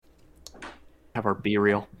have our be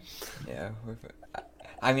real. Yeah.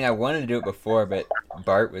 I mean, I wanted to do it before, but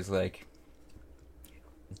Bart was like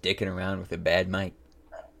dicking around with a bad mic.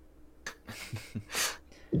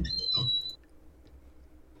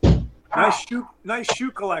 Nice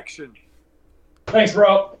shoe collection. Thanks,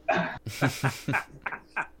 bro.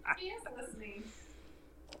 He is listening.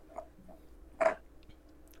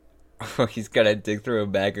 Oh, he's gotta dig through a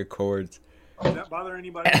bag of cords. Does that bother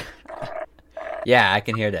anybody? Yeah, I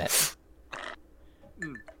can hear that.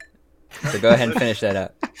 So go ahead and finish that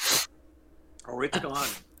up. Oh, it's gone.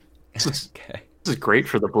 Okay. This is great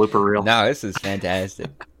for the blooper reel. No, this is fantastic.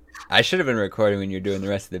 I should have been recording when you're doing the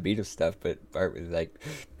rest of the Beatles stuff, but Bart was like,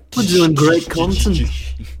 We're doing great content.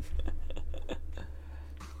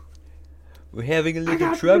 we're having a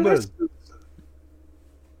little trouble.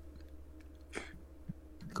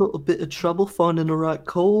 Got a bit of trouble finding the right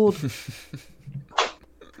chord.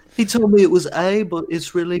 He told me it was A, but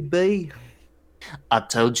it's really B. I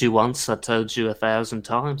told you once, I told you 1,000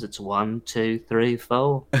 times. It's 1, 2, 3,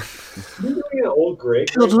 4. You're doing an old Greg.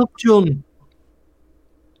 Shut up, John.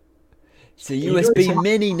 It's a USB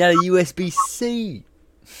Mini, not a USB-C.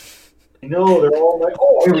 No, they're all like,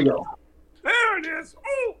 oh, here we go. There it is.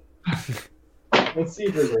 Oh, Let's see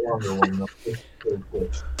if there's a longer one. Though. Really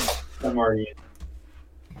quick. I'm already in.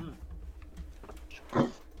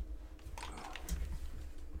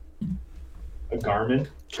 A Garmin.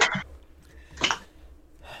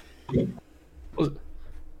 Is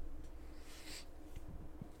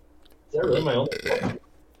that really my only one?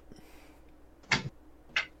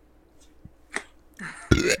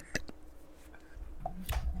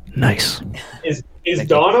 Nice. Is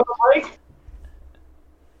Dawn on the mic?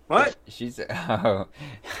 what? She's oh,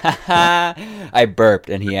 I burped,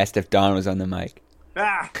 and he asked if Dawn was on the mic.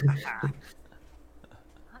 Ah.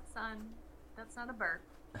 That's not a burp.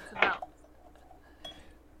 It's a belt.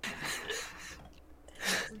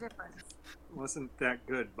 There's a difference. Wasn't that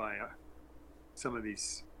good by some of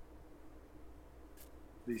these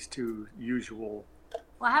two usual.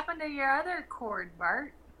 What happened to your other cord,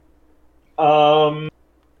 Bart?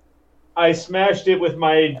 I smashed it with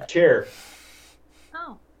my chair.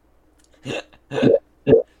 Oh.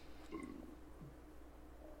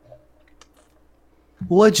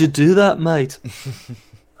 Why'd you do that, mate?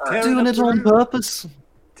 Doing it on purpose.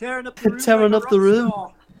 Tearing up the room. Tearing like up a the room.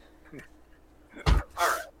 rock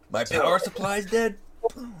My power supply's dead.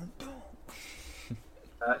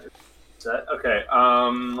 Set. Okay.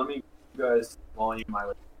 Let me guys volume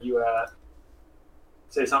my you at.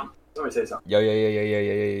 Say something. Somebody say something.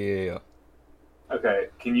 Yo. Okay.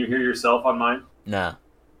 Can you hear yourself on mine? Nah.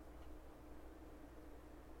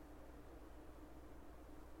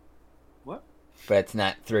 What? But it's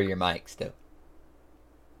not through your mic still.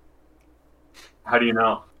 How do you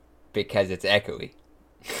know? Because it's echoey.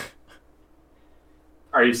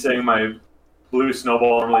 Are you saying my blue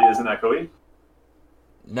snowball normally isn't echoey?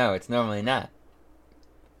 No, it's normally not.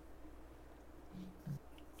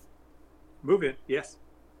 Move it. Yes.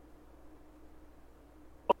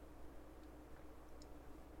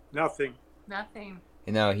 Nothing. Nothing.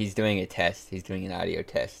 No, he's doing a test. He's doing an audio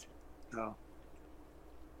test. No.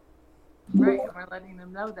 Right, and we're letting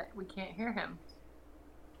them know that we can't hear him.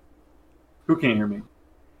 Who can't hear me?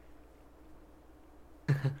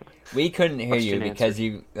 We couldn't hear you Question because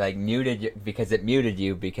you muted you, because it muted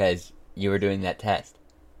you because you were doing that test.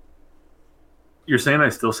 You're saying I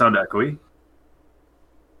still sound echoey?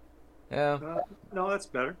 Yeah. No, that's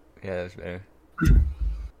better. Yeah, that's better.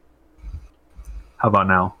 How about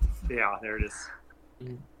now? Yeah, there it is.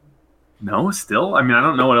 No, still. I mean, I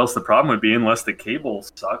don't know what else the problem would be unless the cable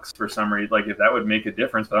sucks for some reason. Like if that would make a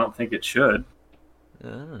difference, but I don't think it should. I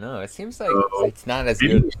don't know. It seems like Oh. it's not as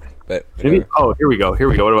Maybe- good. But Maybe. whatever. Oh, here we go.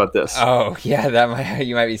 What about this? Oh yeah,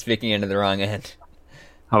 you might be speaking into the wrong end.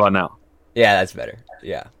 How about now? Yeah, that's better.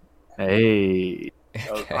 Yeah. Hey.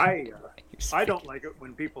 Okay. I don't like it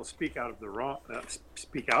when people speak out of the wrong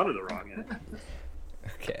end.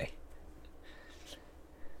 Okay.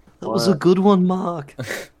 That was a good one, Mark.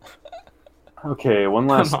 Okay, one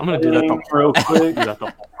last. I'm gonna do that thing the real quick. Do that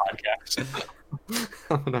the whole podcast.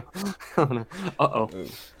 Oh no. Oh no. Uh-oh. Ooh.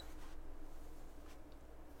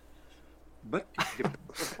 But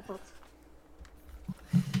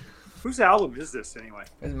whose album is this anyway?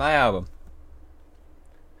 This is my album.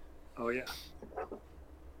 Oh yeah.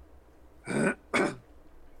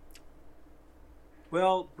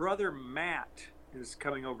 Well, brother Matt is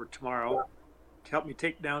coming over tomorrow to help me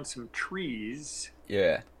take down some trees.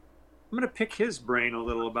 Yeah. I'm going to pick his brain a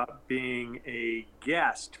little about being a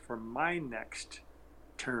guest for my next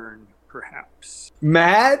turn perhaps.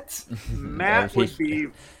 Matt? Matt would be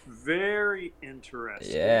very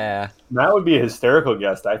interesting. Yeah. Matt would be a hysterical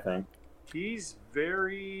guest, I think. He's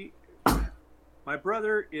very. My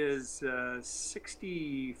brother is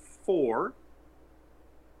 64.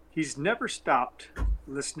 He's never stopped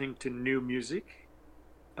listening to new music.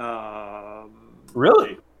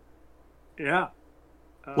 Really? Yeah.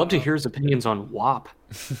 Love to hear his opinions on WAP.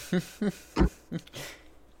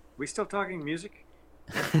 We still talking music?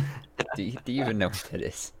 Do you even know what that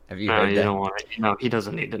is? Have you No, heard you that? don't want to. No, he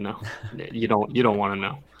doesn't need to know. You don't want to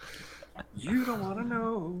know. You don't want to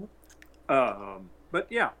know. But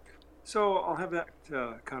yeah, so I'll have that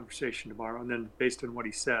conversation tomorrow, and then based on what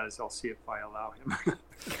he says, I'll see if I allow him.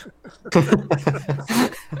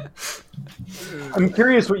 I'm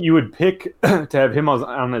curious what you would pick to have him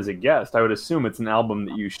on as a guest. I would assume it's an album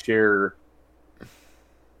that you share,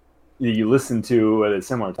 that you listen to at a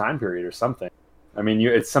similar time period or something. I mean,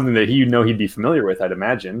 it's something that he'd be familiar with, I'd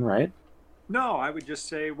imagine, right? No, I would just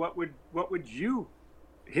say, what would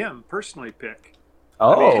him personally pick?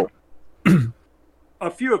 Oh, A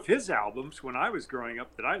few of his albums when I was growing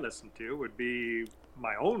up that I listened to would be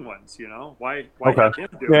my own ones. You know, why okay. have him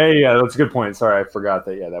do it? Yeah, that's a good point. Sorry, I forgot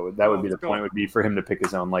that. Yeah, that would be the Go. point. Would be for him to pick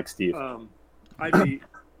his own, like Steve.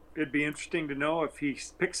 It'd be interesting to know if he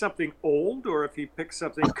picks something old or if he picks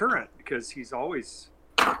something current, because he's always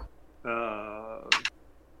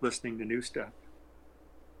listening to new stuff.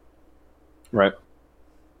 Right.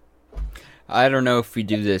 I don't know if we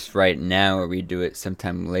do this right now or we do it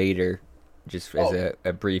sometime later, just as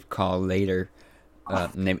a brief call later.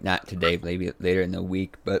 Not today, maybe later in the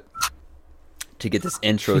week, but to get this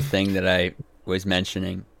intro thing that I was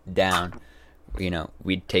mentioning down,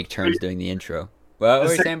 we'd take turns doing the intro. Well, what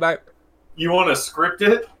were you saying, Bart? You want to script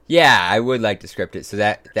it? Yeah, I would like to script it so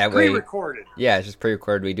that way. Pre-recorded. Yeah, it's just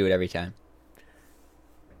pre-recorded. We do it every time.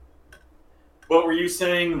 What were you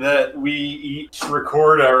saying, that we each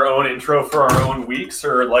record our own intro for our own weeks,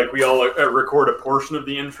 or like we all record a portion of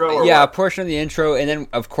the intro? Or Yeah, what? a portion of the intro, and then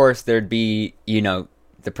of course there'd be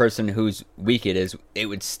the person whose week it is. They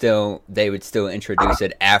would still introduce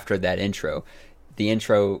it after that intro. The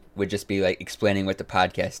intro would just be like explaining what the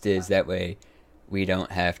podcast is. That way, we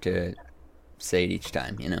don't have to say it each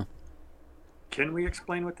time. Can we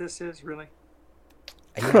explain what this is, really?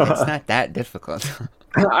 Yeah, it's not that difficult.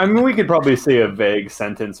 I mean, we could probably say a vague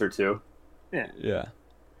sentence or two. Yeah.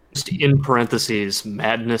 Just in parentheses,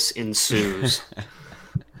 madness ensues.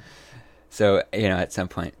 So, at some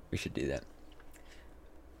point we should do that.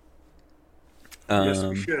 Yes,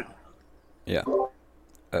 we should. Yeah.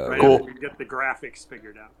 Right Cool. after we get the graphics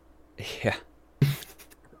figured out. Yeah.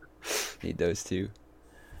 Need those too.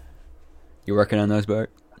 You working on those,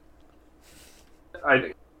 Bart?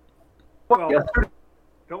 Well,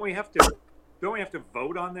 don't we have to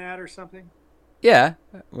vote on that or something? Yeah.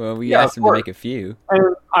 Well, we Yeah, asked of him to course. make a few.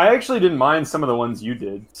 And I actually didn't mind some of the ones you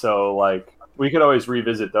did, so like we could always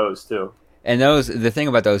revisit those too. And the thing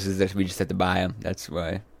about those is that we just have to buy them. That's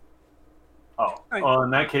why. Oh, well,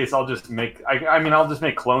 in that case, I'll just make. I'll just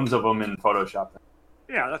make clones of them in Photoshop.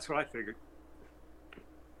 Yeah, that's what I figured.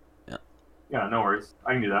 Yeah, no worries.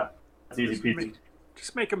 I can do that. It's easy peasy.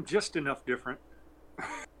 Just make them just enough different,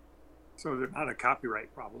 so they're not a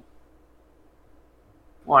copyright problem.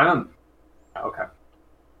 Well, I don't. Okay.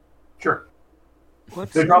 Sure.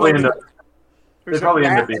 What's They probably end up. They There's a probably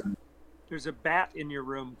end bat- up being. There's a bat in your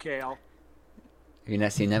room, Kale. Have you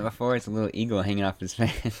not seen that before? It's a little eagle hanging off his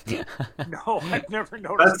face. No, I've never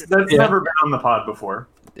noticed That's it. never been on the pod before.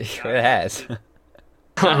 It has.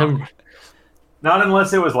 Not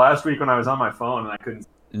unless it was last week when I was on my phone and I couldn't.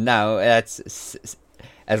 No, that's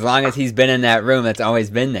as long as he's been in that room. That's always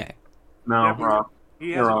been there. No, Yeah, but wrong. He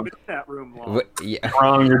You're hasn't wrong. been in that room long.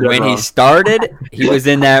 Wrong. You're dead When wrong. he started, he was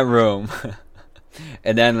in that room,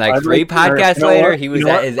 and then like I'd 3 like to- podcasts you know later, what? he was You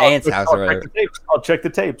know at what? his aunt's house or I'll check whatever. the tapes. I'll check the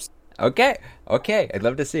tapes. Okay, I'd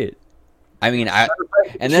love to see it. I mean, and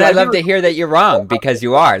then Should I'd I love be to hear that you're wrong because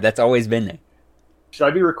you are. That's always been there. Should I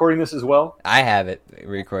be recording this as well? I have it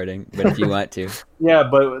recording, but if you want to, Yeah,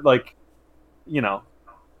 but like,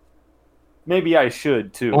 maybe I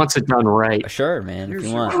should too. Once it's done right. sure, man, if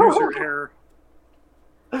you want. User error.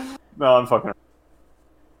 No, I'm fucking.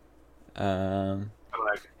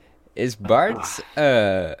 Is Bart's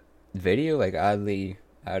video like oddly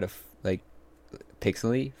out of like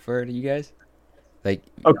pixely for you guys? Like,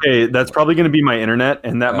 Okay, that's probably going to be my internet,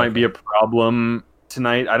 and that might Okay. be a problem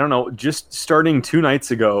tonight. I don't know. Just starting 2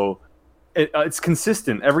 nights ago, it's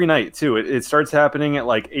consistent every night too. It starts happening at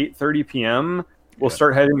like 8:30 p.m. We'll Yeah.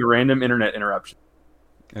 start having a random internet interruption.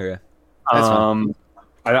 okay, That's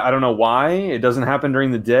I don't know why it doesn't happen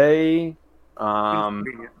during the day.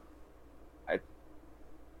 Inconvenient.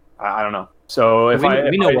 I don't know. So if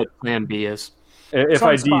we know what Plan B is. if Some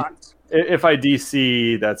I spots. if I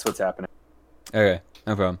DC, that's what's happening. Okay,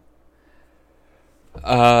 no problem.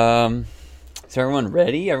 Is everyone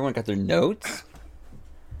ready? Everyone got their notes?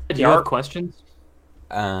 Do you have questions?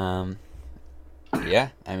 Yeah.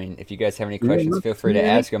 I mean, if you guys have any questions, feel free to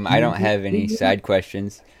ask them. I don't have any side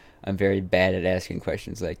questions. I'm very bad at asking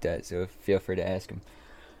questions like that, so feel free to ask them.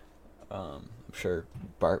 I'm sure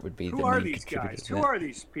Bart would be the Who are main these contributor guys? to Who that. are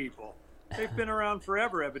these people? They've been around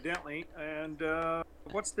forever, evidently. And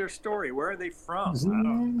what's their story? Where are they from? I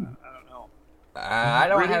don't know. I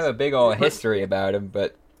don't have a big old history about them,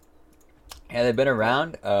 but yeah, they've been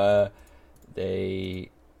around. I do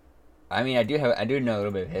know a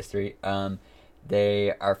little bit of history.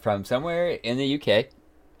 They are from somewhere in the UK.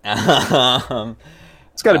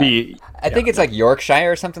 It's got to be. I think it's like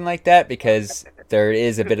Yorkshire or something like that, because there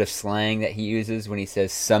is a bit of slang that he uses when he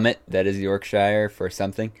says summit. That is Yorkshire for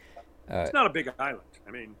something. It's not a big island.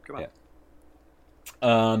 I mean, come on.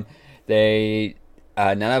 Yeah. They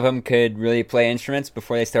none of them could really play instruments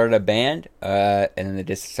before they started a band, and then they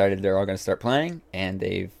just decided they're all going to start playing, and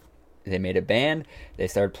they made a band. They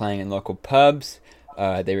started playing in local pubs.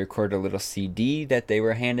 They recorded a little CD that they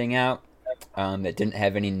were handing out that didn't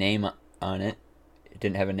have any name on it. It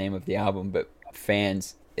didn't have a name of the album, but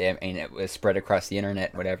fans, I mean, it was spread across the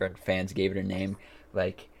internet, whatever. Fans gave it a name,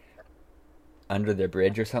 like Under the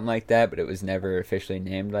Bridge or something like that, but it was never officially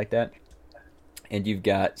named like that. And you've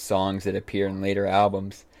got songs that appear in later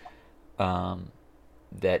albums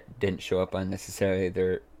that didn't show up on necessarily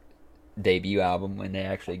their debut album when they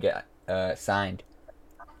actually got signed.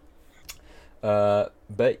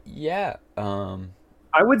 But yeah,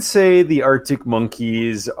 I would say the Arctic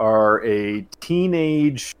Monkeys are a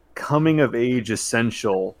teenage coming of age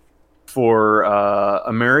essential for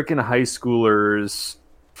American high schoolers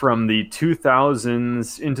from the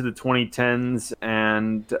 2000s into the 2010s,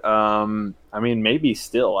 and I mean, maybe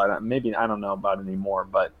still. I don't know about anymore,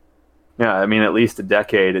 but yeah, I mean, at least a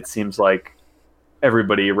decade. It seems like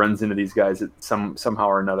everybody runs into these guys at somehow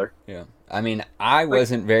or another. Yeah, I mean, I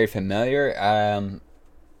wasn't very familiar,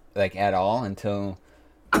 like at all until,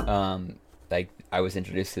 like I was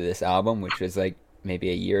introduced to this album, which was like maybe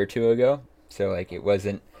a year or two ago. So like it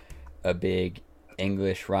wasn't a big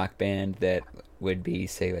English rock band that would be,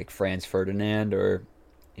 say, like Franz Ferdinand or,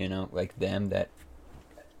 you know, like them. That.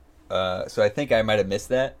 So I think I might have missed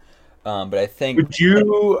that. But I think. Would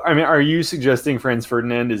you? I mean, are you suggesting Franz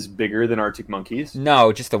Ferdinand is bigger than Arctic Monkeys?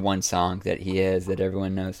 No, just the one song that he has that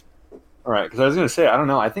everyone knows. All right, because I was going to say, I don't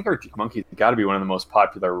know. I think Arctic Monkeys got to be one of the most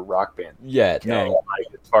popular rock bands. Yeah, No, no,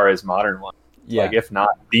 like, as far as modern ones, yeah. like if not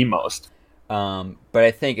the most. But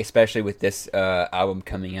I think, especially with this album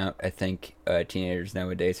coming out, I think teenagers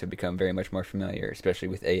nowadays have become very much more familiar, especially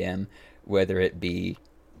with AM, whether it be.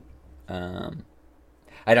 I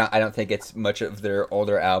don't think it's much of their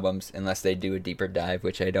older albums unless they do a deeper dive,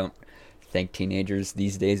 which I don't think teenagers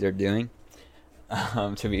these days are doing.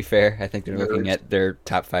 To be fair, I think they're looking at their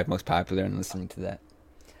top 5 most popular and listening to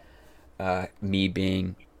that. Me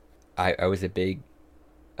being, I was a big,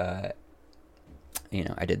 I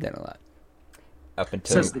did that a lot. Up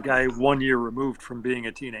until Says the guy 1 year removed from being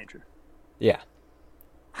a teenager. yeah.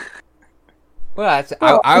 Well,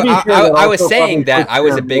 I was saying that I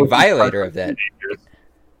was a big violator of that.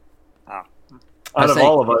 Out of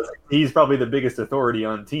all of us, he's probably the biggest authority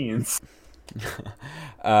on teens.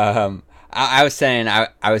 I was saying I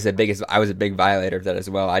was a big violator of that as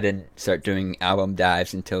well. I didn't start doing album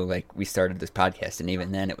dives until like we started this podcast, and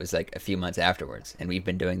even then it was like a few months afterwards. And we've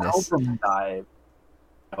been doing this. Album dive.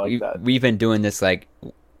 I like that. We've been doing this like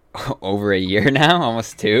over a year now,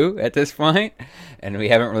 almost 2 at this point, and we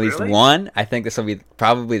haven't released one. I think this will be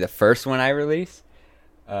probably the first one I release.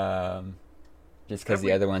 Just because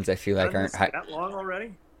the other ones I feel like aren't that long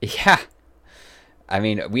already. Yeah, I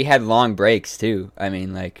mean we had long breaks too. I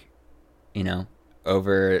mean like, you know,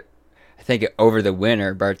 I think over the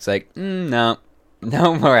winter, Bart's like, no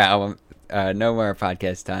more album, no more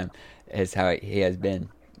podcast time, is how he has been.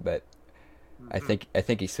 But I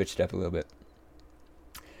think he switched up a little bit.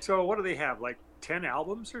 So what do they have? Like 10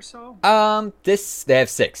 albums or so? They have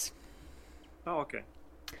 6. Oh, okay.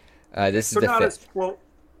 This So is the not 5th.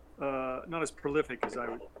 not as prolific as I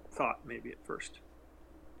thought maybe at first.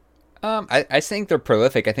 I think they're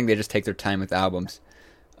prolific. I think they just take their time with albums.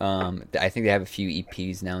 I think they have a few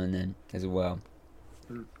EPs now and then as well.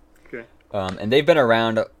 Okay. And they've been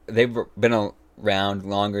around. They've been around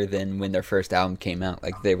longer than when their first album came out.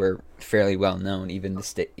 Like they were fairly well known, even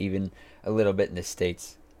a little bit in the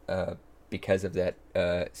States, because of that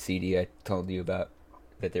CD I told you about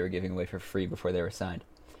that they were giving away for free before they were signed.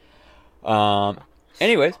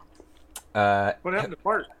 Anyways, What happened to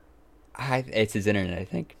Bart? It's his internet, I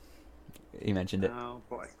think. He mentioned it. Oh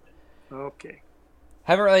boy. Okay.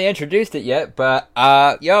 Haven't really introduced it yet, but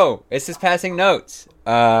this is Passing Notes.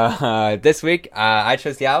 This week, I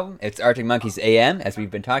chose the album. It's Arctic Monkeys AM, as we've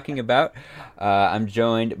been talking about. I'm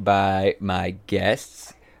joined by my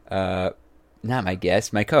guests. Not my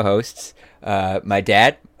guests, my co-hosts. My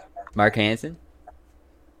dad, Mark Hansen.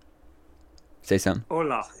 Say something.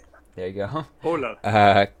 Hola. There you go.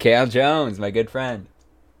 Hola. Kale Jones, my good friend.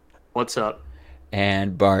 What's up?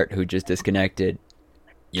 And Bart, who just disconnected.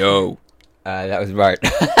 Yo. That was Bart.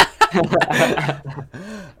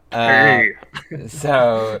 Hey.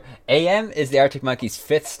 So, AM is the Arctic Monkeys'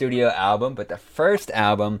 5th studio album, but the first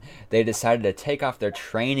album, they decided to take off their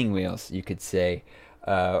training wheels, you could say,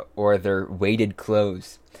 or their weighted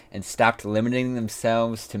clothes, and stopped limiting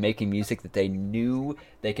themselves to making music that they knew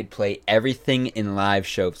they could play everything in live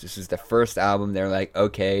shows. This was the first album. They're like,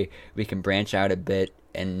 okay, we can branch out a bit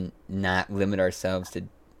and not limit ourselves to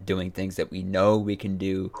doing things that we know we can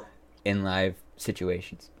do in live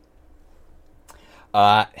situations.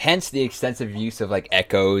 Hence the extensive use of like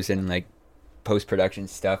echoes and like post-production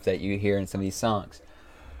stuff that you hear in some of these songs.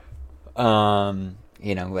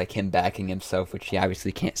 Like him backing himself, which he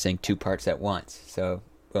obviously can't sing 2 parts at once. So,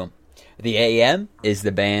 boom. The AM is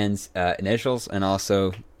the band's initials, and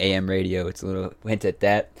also AM radio. It's a little hint at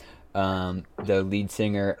that. The lead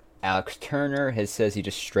singer, Alex Turner, says he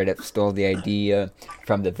just straight up stole the idea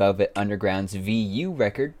from the Velvet Underground's VU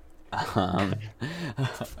record.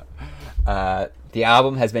 The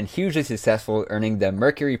album has been hugely successful, earning the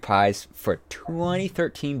Mercury Prize for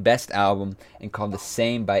 2013 Best Album and called the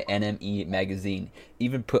same by NME magazine.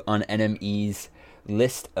 Even put on NME's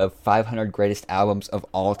list of 500 greatest albums of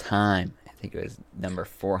all time. I think it was number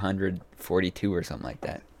 442 or something like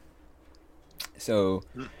that. So,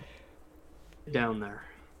 Down there.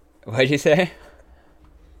 what'd you say?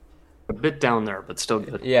 A bit down there, but still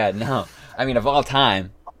good. Yeah, no. I mean, of all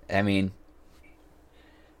time. I mean,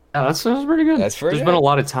 Yeah, that sounds pretty good. That's pretty There's good. been a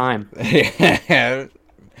lot of time.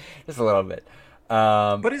 just a little bit.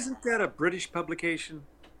 But isn't that a British publication?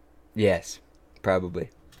 Yes, probably.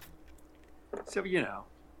 So, you know,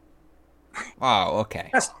 Oh,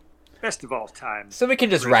 okay. best of all time. So we can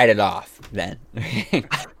just write it off then.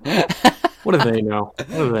 What do they know? What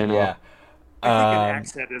do they know? Yeah. I think an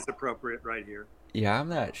accent is appropriate right here. Yeah, I'm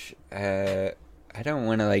not. I don't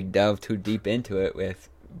want to like delve too deep into it with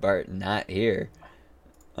Bart not here.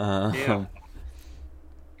 Yeah.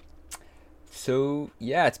 So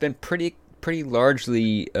yeah, it's been pretty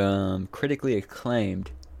largely critically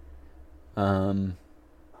acclaimed. Oh,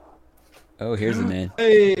 here's the man.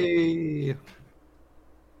 Hey.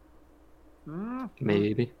 Mm,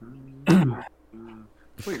 Maybe. oh,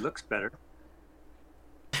 he looks better.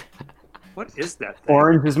 What is that thing?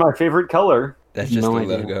 Orange is my favorite color. That's just No the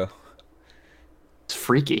idea. logo. It's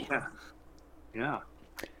freaky. Yeah.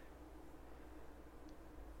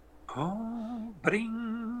 Oh,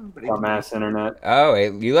 bring. Dumbass internet. Oh,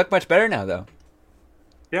 you look much better now though.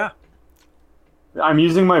 Yeah. I'm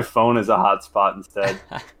using my phone as a hotspot instead.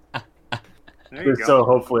 There you go. So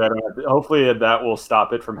hopefully I don't have to, hopefully that will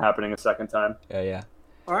stop it from happening a second time. Yeah.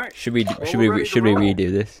 All right. Should we Well, we're ready to roll. redo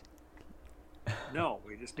this? No,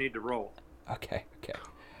 we just need to roll. Okay.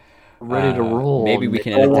 Ready to roll. Maybe we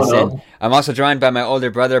can edit this in. I'm also joined by my older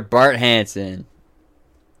brother, Bart Hansen.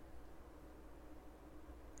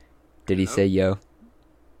 Did he say yo?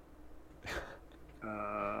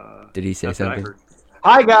 Did he say Not that I something? heard.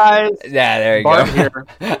 Hi guys. Yeah, there you Bart go. here.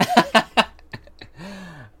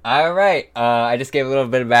 All right. I just gave a little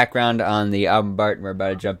bit of background on the album, Bart, and we're about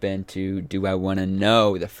to jump into Do I Want to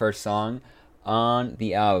Know, the first song on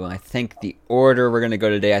the album. I think the order we're going to go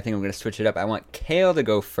today, I think I'm going to switch it up. I want Kale to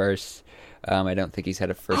go first. I don't think he's had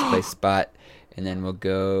a first place spot. And then we'll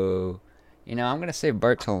go, I'm going to say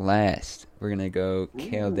Bart to last. We're going to go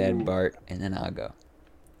Kale, Dad, Bart, and then I'll go.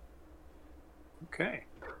 Okay.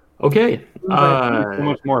 Okay. So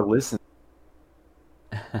much more listen.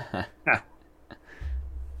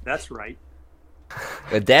 That's right.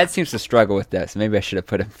 But Dad seems to struggle with that, so maybe I should have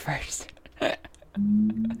put him first.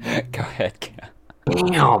 Go ahead, Kale.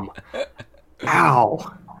 Damn.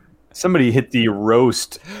 Ow. Somebody hit the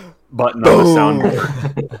roast button on the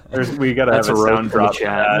soundboard. We gotta That's have a a roast sound drop in the for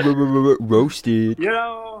chat. that. Roasted. You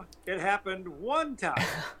know, it happened one time.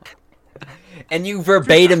 And you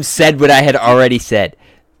verbatim said what I had already said.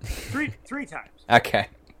 Three times. Okay.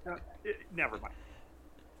 Never mind.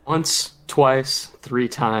 Once, twice, 3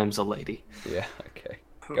 times a lady. Yeah, okay.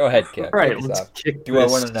 Go ahead, Kale. All right, Kick us let's off. kick Do I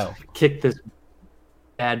this- want to know? Kick this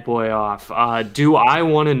bad boy off. Do I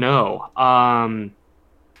want to know?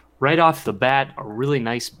 right off the bat, a really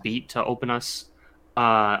nice beat to open us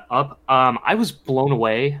up. I was blown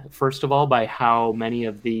away, first of all, by how many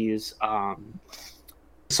of these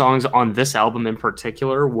songs on this album in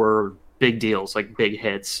particular were big deals, like big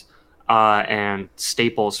hits and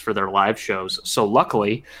staples for their live shows. So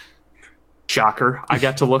luckily, shocker, I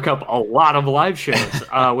got to look up a lot of live shows,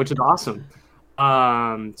 which is awesome.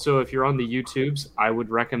 So if you're on the YouTubes, I would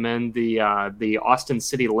recommend the Austin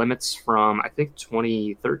City Limits from I think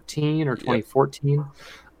 2013 or 2014.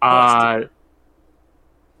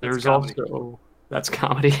 There's also that's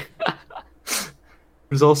comedy.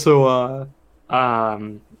 There's also a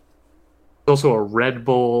Red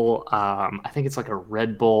Bull. I think it's like a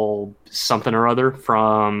Red Bull something or other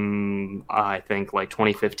from I think like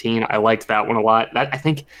 2015. I liked that one a lot. I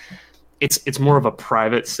think it's more of a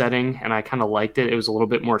private setting, and I kind of liked it. It was a little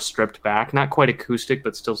bit more stripped back, not quite acoustic,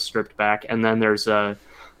 but still stripped back. And then there's a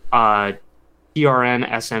TRN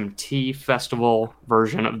SMT festival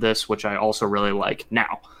version of this, which I also really like.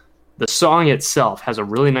 Now, the song itself has a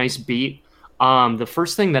really nice beat. The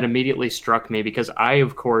first thing that immediately struck me, because I,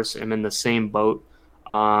 of course, am in the same boat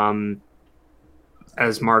as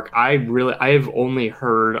Mark, I've only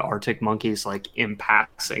heard Arctic Monkeys like in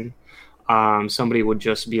passing. Somebody would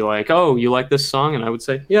just be like, "Oh, you like this song?" And I would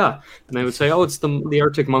say, "Yeah." And they would say, "Oh, it's the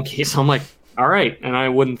Arctic Monkeys." I'm like, "All right," and I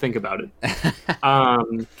wouldn't think about it.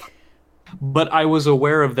 But I was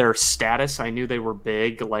aware of their status. I knew they were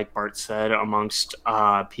big, like Bart said, amongst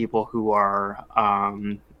people who are,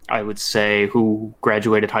 I would say, who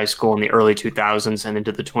graduated high school in the early 2000s and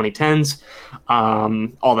into the 2010s,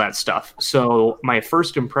 all that stuff. So my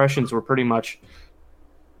first impressions were pretty much,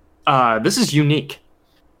 this is unique.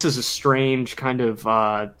 This is a strange kind of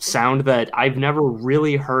sound that I've never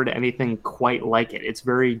really heard anything quite like it. It's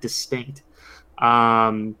very distinct.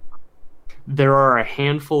 There are a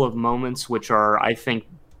handful of moments which are, I think,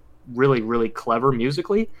 really, really clever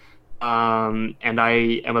musically. And I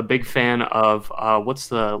am a big fan of, what's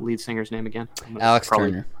the lead singer's name again? Alex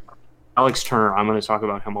Turner. Alex Turner. I'm going to talk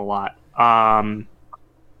about him a lot. I'm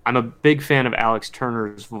a big fan of Alex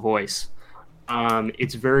Turner's voice.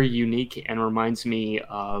 It's very unique and reminds me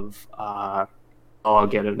of, I'll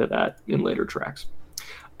get into that in later tracks.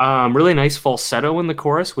 Really nice falsetto in the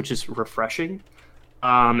chorus, which is refreshing.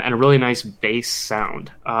 And a really nice bass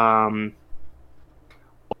sound.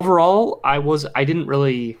 Overall,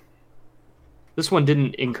 this one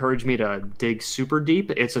didn't encourage me to dig super deep.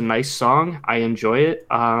 It's a nice song. I enjoy it.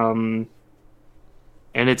 And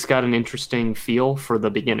it's got an interesting feel for the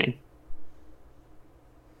beginning.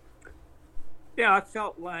 Yeah, I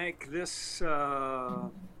felt like this, to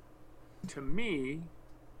me,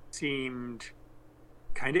 seemed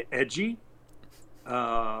kind of edgy.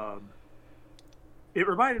 It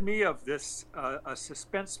reminded me of this, a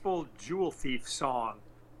suspenseful jewel thief song,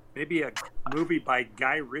 maybe a movie by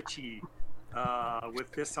Guy Ritchie with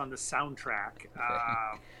this on the soundtrack.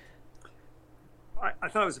 I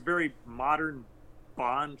thought it was a very modern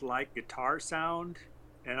Bond-like guitar sound,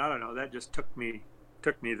 and I don't know, that just took me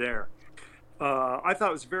there. I thought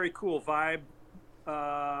it was a very cool vibe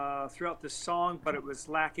throughout this song, but it was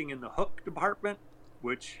lacking in the hook department,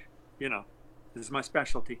 which, is my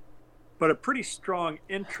specialty. But a pretty strong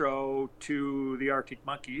intro to the Arctic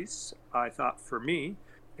Monkeys, I thought, for me,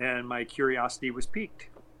 and my curiosity was piqued.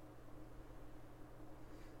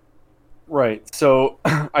 Right. So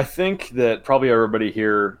I think that probably everybody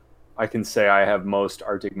here, I can say I have most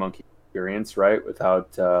Arctic Monkey experience, right?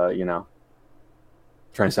 Without, trying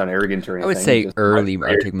to sound arrogant or anything. I would say Just early my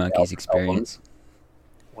Arctic Monkeys experience.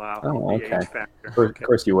 Wow. Oh, The okay. age factor. Of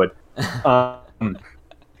course you would.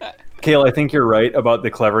 Kale, I think you're right about the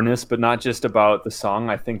cleverness, but not just about the song.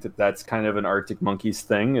 I think that that's kind of an Arctic Monkeys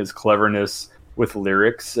thing, is cleverness with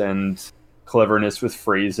lyrics and cleverness with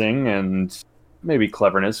phrasing and maybe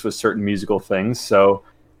cleverness with certain musical things. So,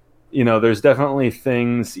 there's definitely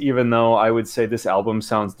things, even though I would say this album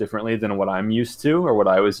sounds differently than what I'm used to or what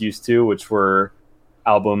I was used to, which were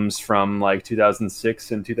albums from like 2006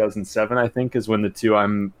 and 2007, I think, is when the two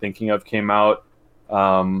I'm thinking of came out.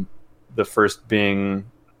 The first being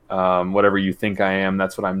Whatever You Think I Am,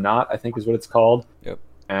 That's What I'm Not, I think is what it's called. Yep.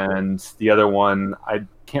 And the other one, I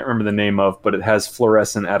can't remember the name of, but it has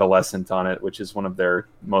Fluorescent Adolescent on it, which is one of their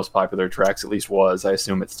most popular tracks, at least was. I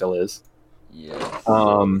assume it still is. Yeah.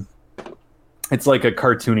 It's like a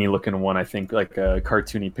cartoony looking one, I think, like a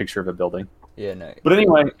cartoony picture of a building. Yeah, no. But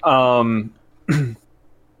anyway,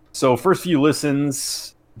 so first few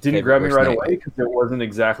listens didn't Favorite grab me worst right night. away because it wasn't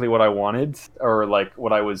exactly what I wanted, or like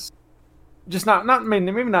what I was just not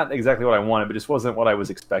maybe not exactly what I wanted, but just wasn't what I was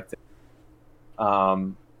expecting.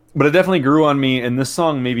 But it definitely grew on me, and this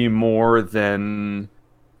song maybe more than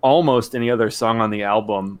almost any other song on the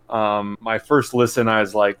album. My first listen, I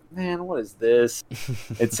was like, man, what is this?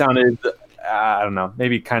 It sounded, I don't know,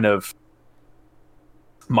 maybe kind of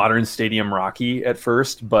modern stadium rocky at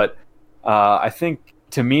first, but I think,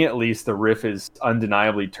 to me at least, the riff is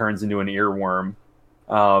undeniably turns into an earworm.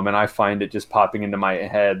 And I find it just popping into my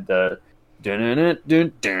head, the it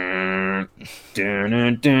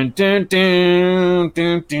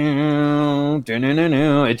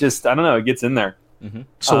just, I don't know, it gets in there. Mm-hmm.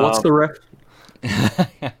 So what's the riff?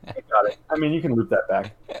 Got it. I mean, you can loop that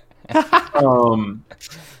back.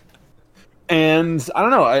 And I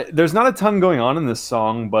don't know, there's not a ton going on in this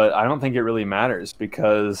song, but I don't think it really matters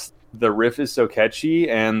because the riff is so catchy,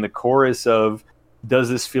 and the chorus of "Does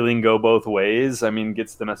this feeling go both ways?" I mean,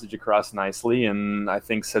 gets the message across nicely, and I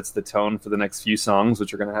think sets the tone for the next few songs,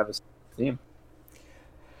 which are going to have a theme.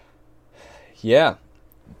 Yeah.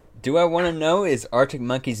 Do I Want to Know is Arctic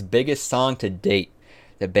Monkeys' biggest song to date.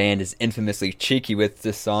 The band is infamously cheeky with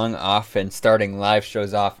this song, often starting live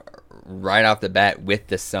shows off right off the bat with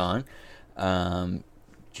this song.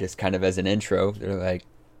 Just kind of as an intro. They're like,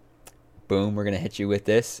 boom, we're going to hit you with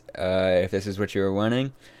this. If this is what you were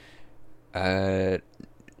wanting, now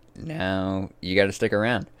you got to stick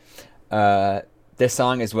around. This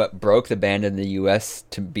song is what broke the band in the US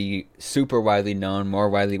to be super widely known, more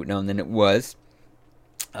widely known than it was.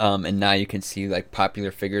 And now you can see like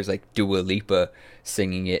popular figures like Dua Lipa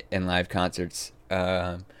singing it in live concerts.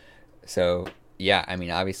 So yeah, I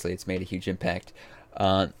mean, obviously it's made a huge impact.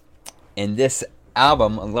 In this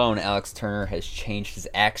album alone, Alex Turner has changed his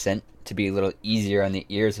accent to be a little easier on the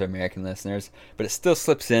ears of American listeners, but it still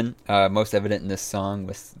slips in. Most evident in this song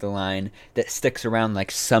was the line that sticks around like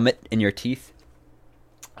summit in your teeth.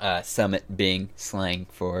 Summit being slang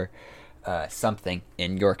for something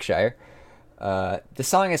in Yorkshire. The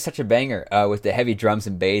song is such a banger with the heavy drums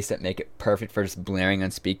and bass that make it perfect for just blaring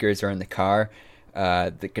on speakers or in the car.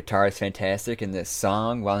 The guitar is fantastic, and this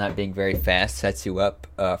song, while not being very fast, sets you up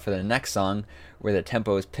for the next song where the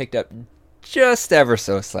tempo is picked up just ever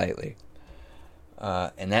so slightly.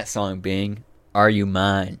 And that song being Are You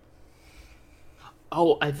Mine?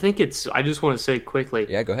 Oh, I think it's. I just want to say quickly.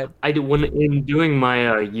 Yeah, go ahead. When in doing my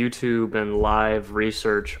YouTube and live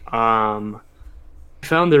research, I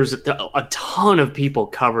found there's a ton of people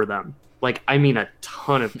cover them. Like, I mean, a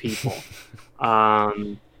ton of people.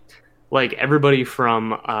 Like everybody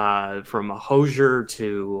from Hozier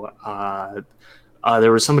to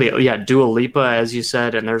there was somebody, Dua Lipa, as you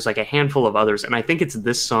said, and there's like a handful of others, and I think it's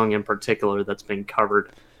this song in particular that's been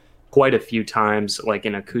covered quite a few times, like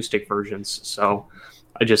in acoustic versions. So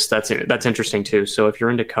that's interesting too. So if you're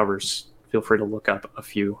into covers, feel free to look up a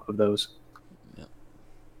few of those. Yeah.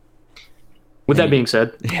 With that being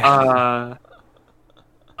said,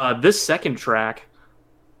 this second track,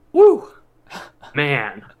 woo,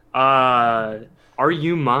 man, Are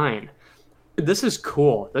You Mine? This is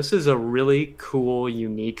cool. This is a really cool,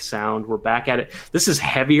 unique sound. We're back at it. This is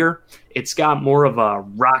heavier. It's got more of a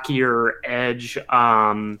rockier edge.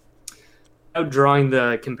 Without drawing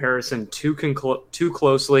the comparison too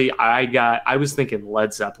closely, I was thinking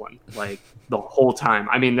Led Zeppelin like the whole time.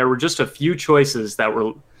 I mean, there were just a few choices that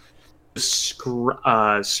were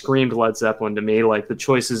screamed Led Zeppelin to me. Like the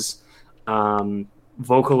choices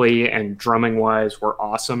vocally and drumming wise were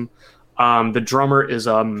awesome. The drummer is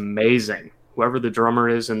amazing. Whoever the drummer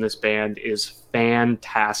is in this band is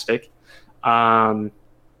fantastic. The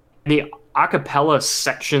a cappella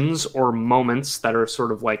sections or moments that are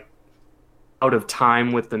sort of like out of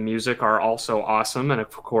time with the music are also awesome, and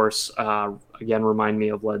of course again remind me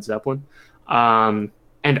of Led Zeppelin. And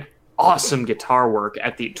awesome guitar work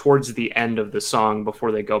towards the end of the song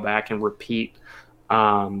before they go back and repeat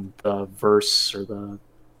the verse or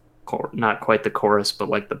not quite the chorus, but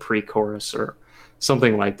like the pre-chorus or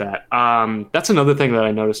something like that. That's another thing that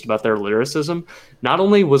I noticed about their lyricism. Not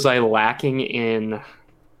only was I lacking in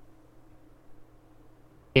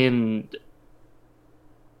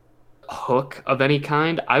hook of any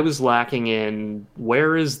kind, I was lacking in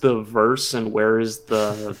where is the verse and where is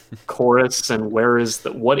the chorus and where is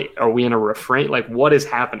what are we in a refrain? Like, what is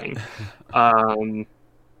happening?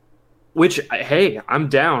 Which, hey, I'm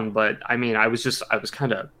down, but I mean, I was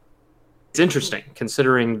kind of, it's interesting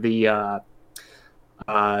considering the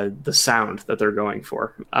sound that they're going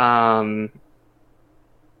for.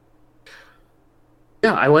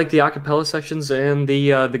 Yeah, I like the acapella sections and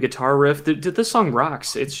the guitar riff. This song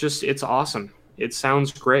rocks. It's awesome. It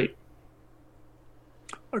sounds great.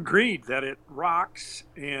 Agreed that it rocks,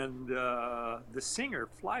 and the singer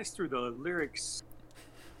flies through the lyrics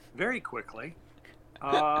very quickly.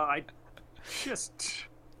 I just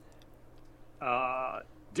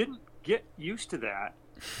didn't get used to that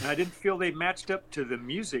and I didn't feel they matched up to the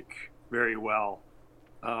music very well.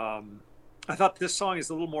 I thought this song is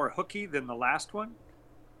a little more hooky than the last one,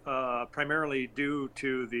 primarily due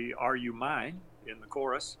to the "Are You Mine" in the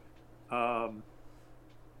chorus.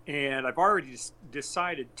 And I've already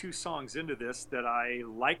decided 2 songs into this that I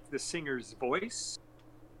like the singer's voice,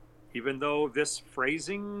 even though this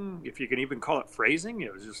phrasing, if you can even call it phrasing,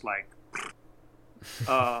 it was just like,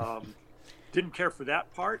 didn't care for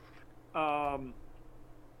that part. But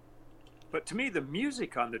to me, the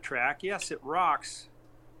music on the track, yes, it rocks,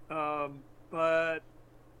 but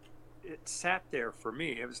it sat there for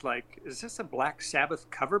me. It was like, is this a Black Sabbath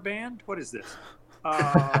cover band? What is this?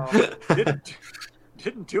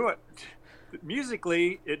 Didn't do it.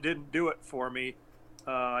 Musically, it didn't do it for me.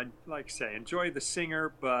 Like I say, enjoy the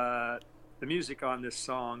singer, but the music on this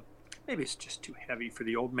song, maybe it's just too heavy for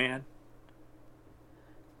the old man.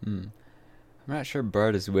 I'm not sure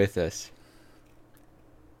Bart is with us.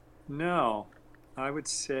 No, I would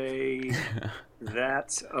say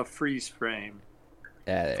that's a freeze frame.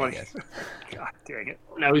 Yeah, there Funny. he goes. God dang it.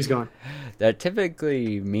 Now he's gone. That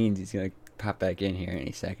typically means he's going to pop back in here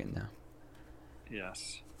any second now.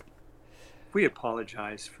 Yes. We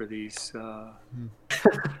apologize for these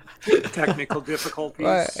technical difficulties.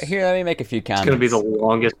 Well, here, let me make a few It's comments. going to be the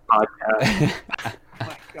longest podcast. Oh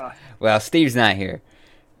my God. Well, Steve's not here.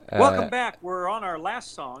 Welcome back. We're on our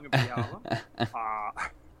last song of the album.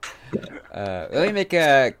 Let me make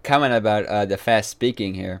a comment about the fast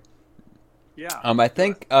speaking here. Yeah. I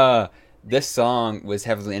think this song was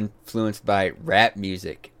heavily influenced by rap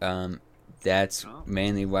music. That's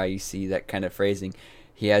mainly why you see that kind of phrasing.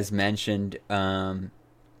 He has mentioned that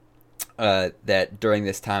during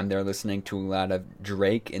this time they're listening to a lot of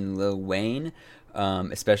Drake and Lil Wayne,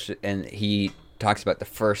 especially, and he talks about the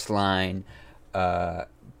first line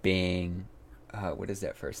being, what is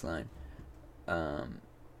that first line? I'm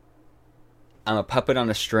a puppet on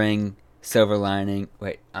a string, silver lining.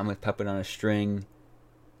 Wait, I'm a puppet on a string,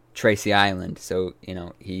 Tracy Island. So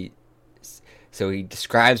he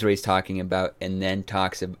describes what he's talking about, and then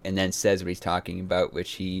says what he's talking about,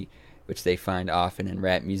 which they find often in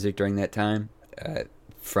rap music during that time,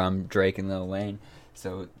 from Drake and Lil Wayne.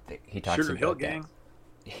 So he talks Sugar about Hill that. Gang.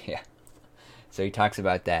 Yeah. So he talks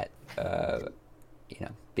about that,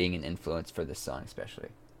 being an influence for this song, especially.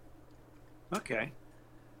 Okay.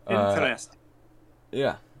 Interesting.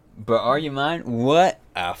 Yeah. But Are You Mine? What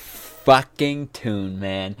a fucking tune,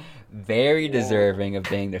 man. Very deserving of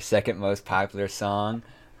being their second most popular song.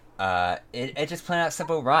 It just plain out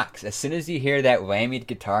simple rocks. As soon as you hear that whammied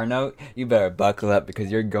guitar note, you better buckle up because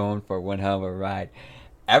you're going for one hell of a ride.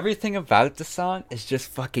 Everything about the song is just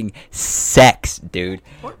fucking sex, dude.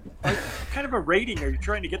 What kind of a rating are you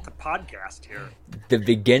trying to get the podcast here? The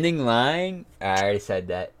beginning line, I already said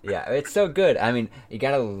that. Yeah, it's so good. I mean, you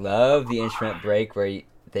gotta love the instrument break where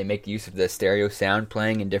they make use of the stereo sound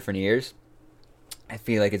playing in different ears. I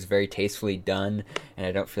feel like it's very tastefully done, and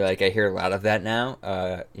I don't feel like I hear a lot of that now.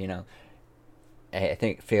 I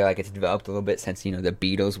feel like it's developed a little bit since the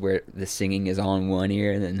Beatles, where the singing is all in one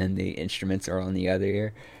ear and then the instruments are on the other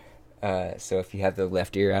ear. So if you have the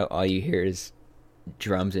left ear out, all you hear is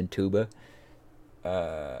drums and tuba.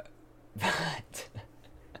 But I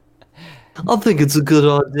think it's a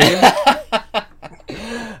good idea.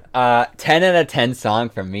 10 out of 10 song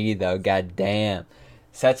for me, though. God damn.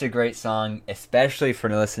 Such a great song, especially for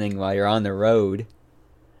listening while you're on the road.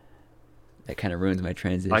 That kind of ruins my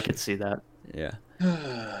transition. I could see that. Yeah.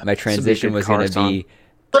 My transition was going to be...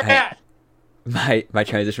 My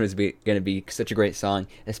transition was going to be such a great song,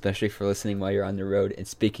 especially for listening while you're on the road. And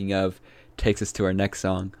speaking of, takes us to our next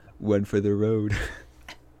song, One for the Road.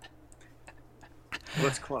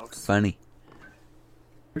 What's close? Funny.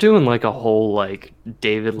 We're doing like a whole like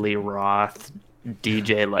David Lee Roth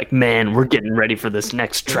DJ, like, man, we're getting ready for this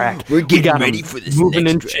next track. We're getting got ready 'em for this moving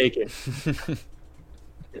next and track. shaking.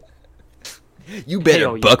 You better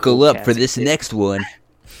Hey, you buckle cool up for cats. this next one.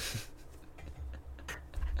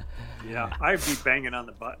 Yeah, I'd be banging on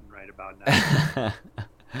the button right about now.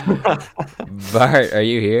 Bart, are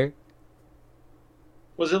you here?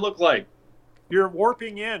 What does it look like? You're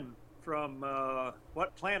warping in from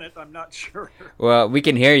what planet? I'm not sure. Well, we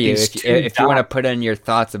can hear you. These If two you want to dots. put in your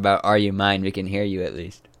thoughts about Are You Mine, we can hear you at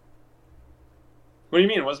least. What do you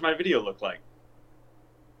mean? What does my video look like?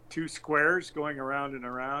 2 squares going around and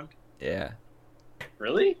around. Yeah.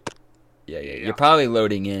 Really? Yeah. Yeah. You're probably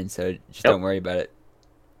loading in, so just Yep. don't worry about it.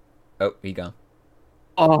 Oh, he gone.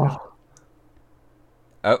 Oh,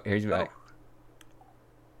 Oh, here's back.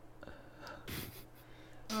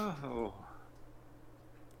 Oh.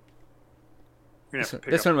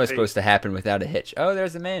 This one was supposed to happen without a hitch. Oh,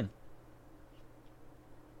 there's the man.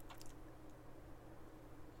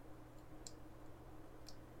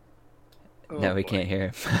 we can't hear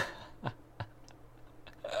him.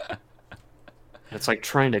 It's like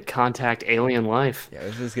trying to contact alien life. Yeah,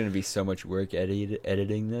 this is gonna be so much work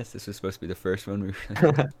editing this. This was supposed to be the first one.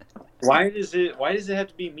 Why does it have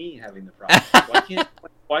to be me having the problems?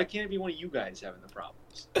 Why can't it be one of you guys having the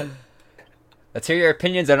problems? Let's hear your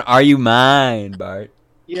opinions on Are You Mine, Bart?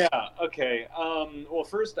 Yeah, okay. Well,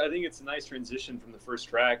 first, I think it's a nice transition from the first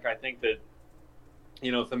track. I think that,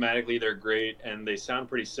 thematically they're great, and they sound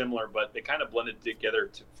pretty similar, but they kind of blended together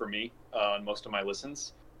for me on most of my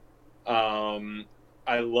listens.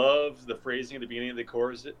 I love the phrasing at the beginning of the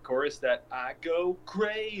chorus that I go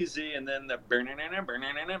crazy, and then the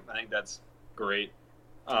I think that's great.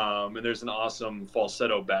 And there's an awesome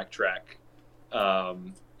falsetto backtrack.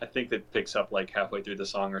 I think that picks up like halfway through the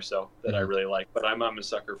song or so that I really like. But I'm a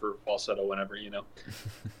sucker for falsetto whenever,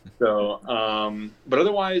 So, but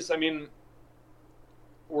otherwise, I mean,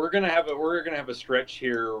 we're gonna have a stretch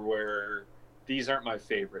here where these aren't my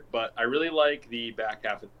favorite, but I really like the back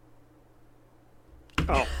half of.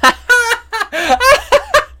 Oh.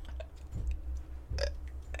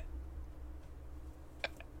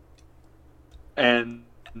 And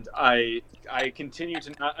I continue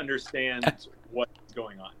to not understand what's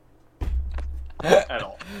going on at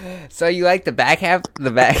all. So you like the back half?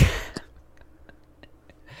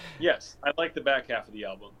 Yes, I like the back half of the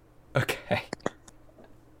album. Okay.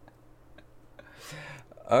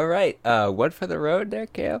 All right. One for the road there,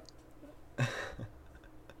 Kale?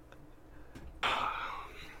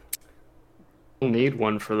 Need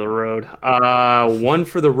one for the road. One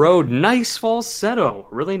for the road. Nice falsetto.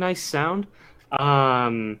 Really nice sound.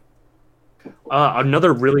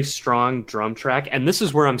 Another really strong drum track, and this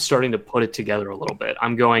is where I'm starting to put it together a little bit.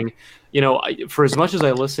 I'm going, for as much as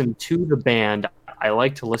I listen to the band, I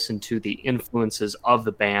like to listen to the influences of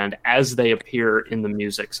the band as they appear in the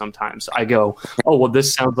music. Sometimes I go, oh, well,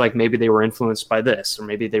 this sounds like maybe they were influenced by this, or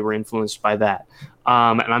maybe they were influenced by that.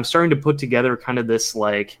 And I'm starting to put together kind of this,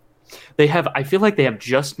 like, I feel like they have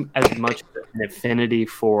just as much an affinity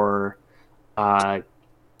for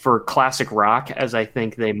classic rock as I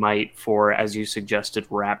think they might for, as you suggested,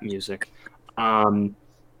 rap music.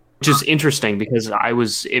 Which is interesting because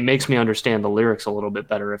it makes me understand the lyrics a little bit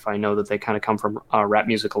better if I know that they kind of come from rap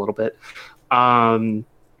music a little bit.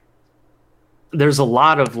 There's a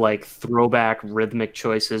lot of like throwback rhythmic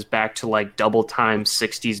choices back to like double time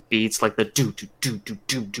 60s beats, like the do do do do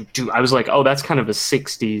do do do. I was like, oh, that's kind of a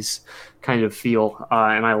 60s kind of feel,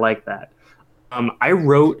 and I like that. I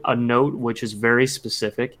wrote a note which is very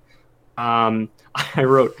specific. I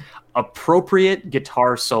wrote appropriate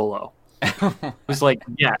guitar solo. It was like,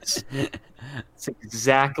 yes, it's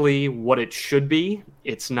exactly what it should be.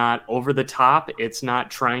 It's not over the top. It's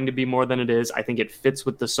not trying to be more than it is. I think it fits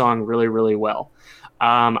with the song really, really well.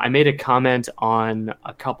 I made a comment on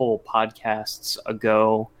a couple podcasts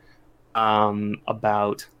ago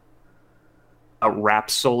about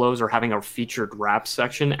rap solos or having a featured rap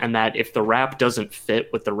section, and that if the rap doesn't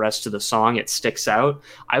fit with the rest of the song, it sticks out.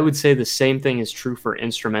 I would say the same thing is true for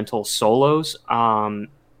instrumental solos,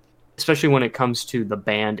 especially when it comes to the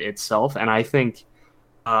band itself. And I think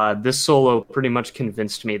this solo pretty much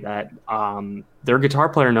convinced me that their guitar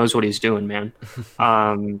player knows what he's doing, man.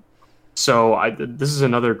 So this is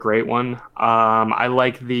another great one. I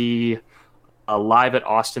like the Live at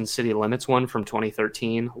Austin City Limits one from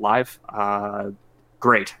 2013 live.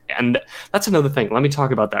 Great. And that's another thing. Let me talk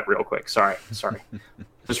about that real quick. Sorry.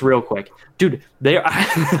 Just real quick. Dude,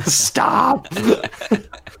 stop.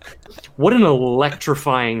 What an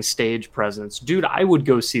electrifying stage presence. Dude, I would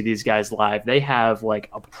go see these guys live. They have like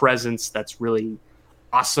a presence that's really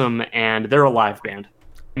awesome, and they're a live band.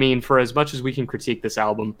 I mean, for as much as we can critique this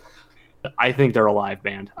album, I think they're a live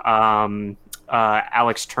band.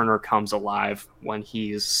 Alex Turner comes alive when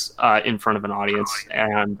he's in front of an audience,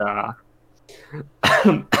 and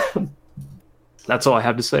that's all I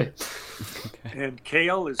have to say. And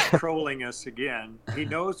Kale is trolling us again. He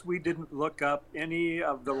knows we didn't look up any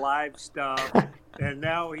of the live stuff, and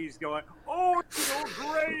now he's going, "Oh, it's so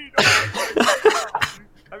great!" Oh my God.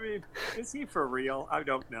 I mean, is he for real? I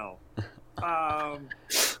don't know. I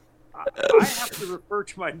have to refer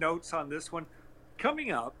to my notes on this one.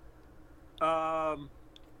 Coming up, the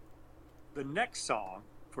next song,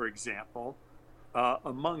 for example,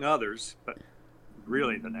 among others, but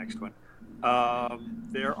really the next one,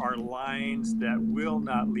 there are lines that will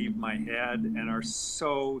not leave my head and are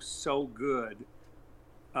so good.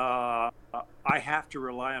 I have to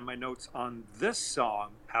rely on my notes on this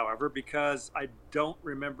song, however, because I don't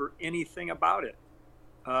remember anything about it.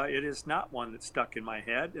 It is not one that stuck in my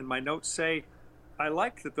head, and my notes say, I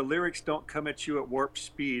like that the lyrics don't come at you at warp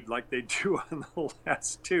speed like they do on the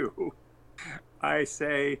last two. I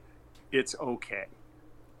say it's okay.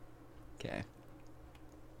 Okay.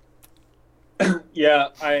 Yeah,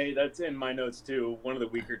 that's in my notes too. One of the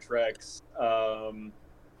weaker tracks,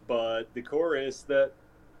 but the chorus that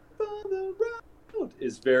 "On the road"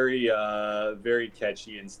 is very, very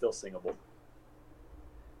catchy and still singable.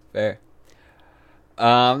 Fair.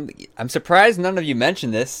 I'm surprised none of you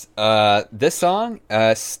mentioned this. This song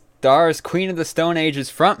stars Queen of the Stone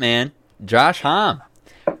Age's frontman, Josh Homme.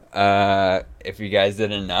 If you guys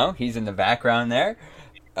didn't know, he's in the background there.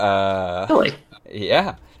 Really?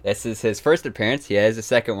 Yeah, this is his first appearance. He has a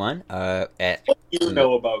second one. You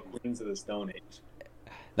know about Queens of the Stone Age?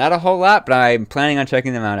 Not a whole lot, but I'm planning on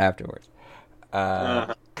checking them out afterwards.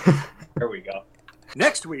 There we go.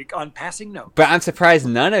 Next week on Passing Note. But I'm surprised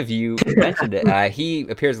none of you mentioned it. He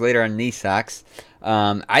appears later on Knee Socks.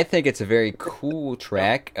 I think it's a very cool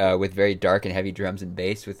track with very dark and heavy drums and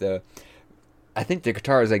bass. I think the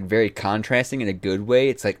guitar is like very contrasting in a good way.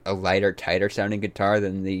 It's like a lighter, tighter sounding guitar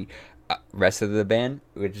than the rest of the band,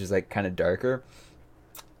 which is like kind of darker.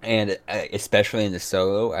 And especially in the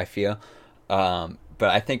solo, I feel. But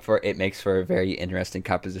I think it makes for a very interesting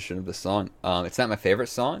composition of the song. It's not my favorite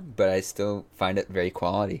song, but I still find it very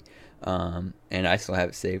quality. And I still have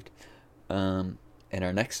it saved. And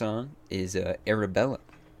our next song is Arabella.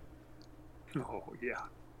 Oh, yeah.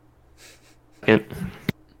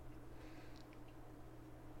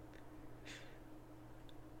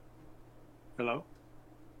 Hello?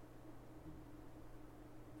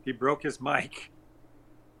 He broke his mic.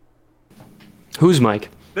 Who's Mike?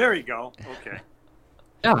 There you go. Okay.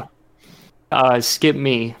 Yeah. Skip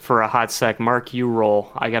me for a hot sec. Mark, you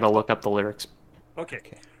roll. I gotta look up the lyrics.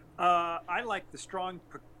 Okay. I like the strong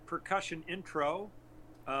percussion intro,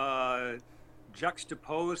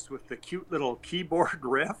 juxtaposed with the cute little keyboard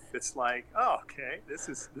riff. It's like, oh, okay, this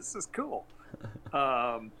is cool.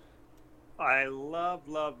 I love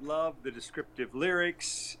the descriptive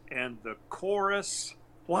lyrics and the chorus.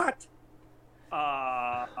 What?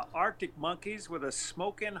 Arctic Monkeys with a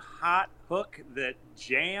smoking hot hook that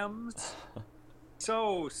jams.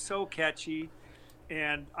 So catchy.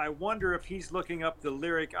 And I wonder if he's looking up the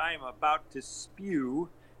lyric I am about to spew,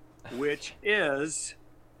 which is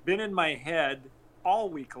been in my head all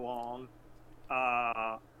week long.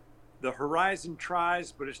 The horizon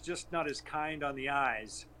tries, but it's just not as kind on the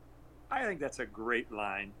eyes. I think that's a great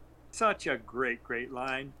line. Such a great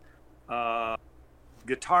line.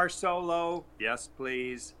 Guitar solo, yes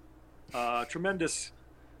please. Tremendous.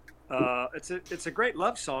 It's a great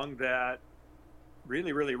love song that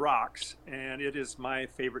really rocks, and it is my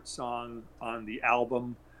favorite song on the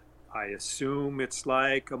album. I assume it's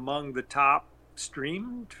like among the top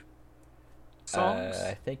streamed songs.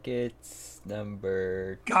 I think it's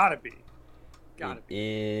number. Gotta be. It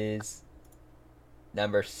is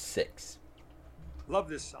number 6. Love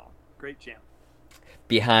this song. Great jam.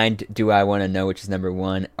 Behind Do I Want to Know, which is number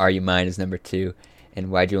 1. Are You Mine is number 2. And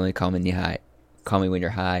Why'd You Only Call Me High? Call Me When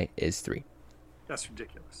You're High is 3. That's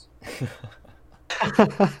ridiculous.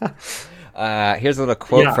 Here's a little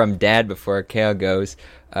quote from Dad before Kale goes.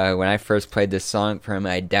 When I first played this song for him,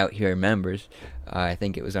 I doubt he remembers. I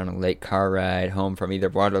think it was on a late car ride home from either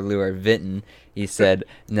Waterloo or Vinton. He said,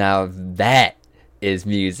 "Now that is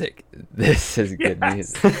music. This is good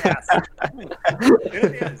music." Yes.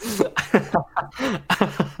 It is.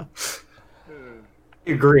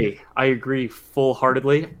 I agree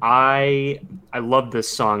full-heartedly. I love this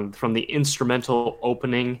song from the instrumental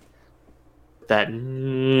opening,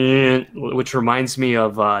 which reminds me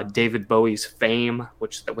of David Bowie's Fame,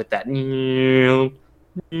 with that.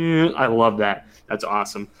 I love that. That's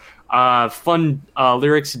awesome. Fun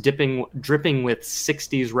lyrics dripping with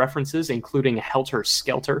 60s references, including Helter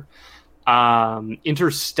Skelter.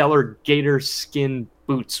 Interstellar gator skin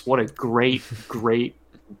boots. What a great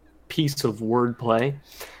piece of wordplay.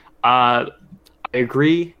 I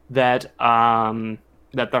agree that the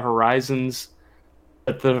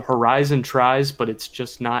horizon tries, but it's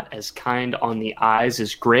just not as kind on the eyes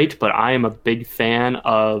is great. But I am a big fan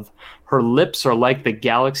of her lips are like the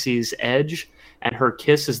galaxy's edge, and her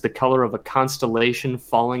kiss is the color of a constellation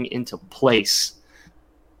falling into place.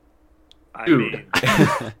 Dude.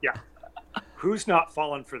 I mean, yeah. Who's not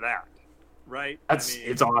falling for that, right?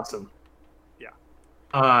 It's awesome.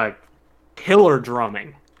 Yeah. Killer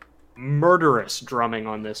drumming, murderous drumming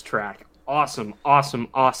on this track. Awesome.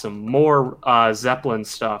 More Zeppelin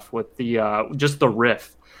stuff with the just the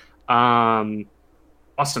riff.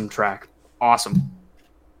 Awesome track. Awesome.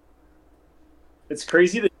 It's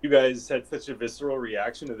crazy that you guys had such a visceral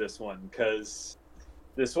reaction to this one, because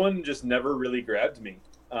this one just never really grabbed me.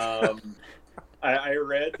 I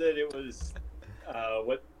read that it was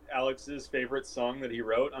Alex's favorite song that he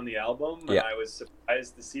wrote on the album, and Yeah. I was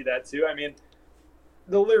surprised to see that too. I mean,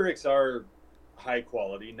 the lyrics are high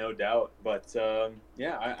quality, no doubt, but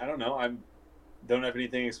yeah, I don't know. Don't have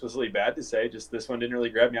anything explicitly bad to say. Just this one didn't really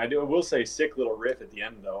grab me. I will say sick little riff at the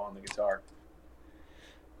end though on the guitar.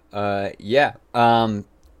 Yeah.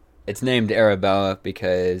 It's named Arabella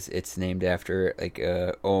because it's named after like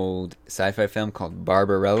a old sci-fi film called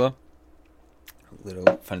Barbarella.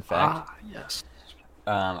 Little fun fact. Yes.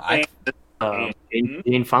 I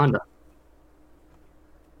Jane Fonda.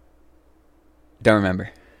 don't remember.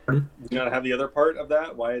 You not have the other part of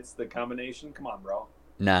that? Why it's the combination? Come on, bro.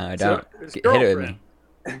 No, I don't. His Hit it with girlfriend.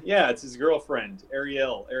 me. Yeah, it's his girlfriend,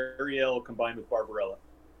 Ariel. Ariel combined with Barbarella.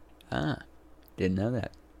 Ah, didn't know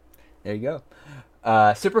that. There you go.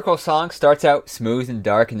 Super cool song. Starts out smooth and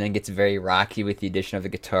dark and then gets very rocky with the addition of the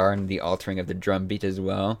guitar and the altering of the drum beat as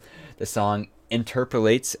well. The song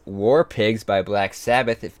interpolates War Pigs by Black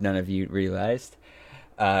Sabbath, if none of you realized,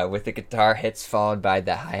 with the guitar hits followed by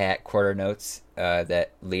the hi-hat quarter notes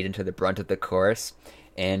that lead into the brunt of the chorus.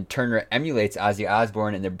 And Turner emulates Ozzy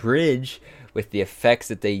Osbourne in the bridge with the effects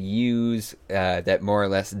that they use that more or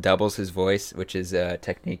less doubles his voice, which is a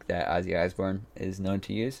technique that Ozzy Osbourne is known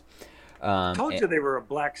to use. Told you they were a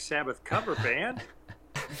Black Sabbath cover band.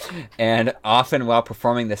 And often while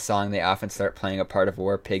performing this song, they often start playing a part of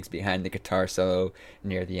War Pigs behind the guitar solo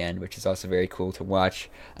near the end, which is also very cool to watch.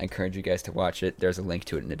 I encourage you guys to watch it. There's a link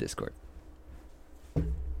to it in the Discord.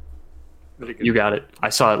 You got it. I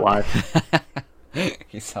saw it live.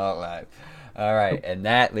 You saw it live. All right, and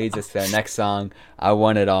that leads us to our next song, I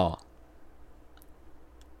Want It All.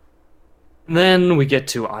 Then we get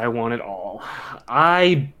to I Want It All.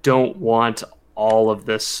 I don't want all of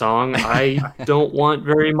this song. I don't want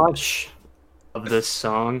very much of this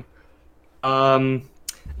song.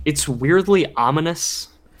 It's weirdly ominous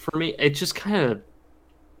for me. It just kind of,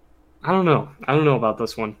 I don't know. I don't know about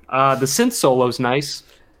this one. The synth solo's nice.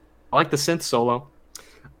 I like the synth solo.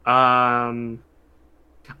 I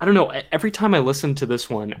don't know. Every time I listened to this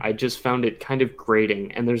one, I just found it kind of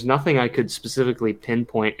grating, and there's nothing I could specifically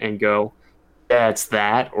pinpoint and go, yeah, it's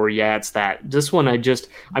that, or yeah, it's that. This one, I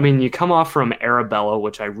mean, you come off from Arabella,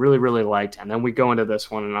 which I really, really liked, and then we go into this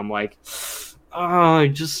one, and I'm like, oh, I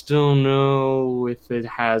just don't know if it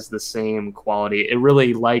has the same quality. It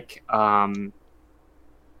really,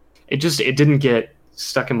 it didn't get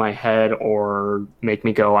stuck in my head or make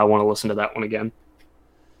me go, I want to listen to that one again.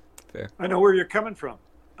 Fair. I know where you're coming from.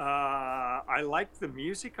 I like the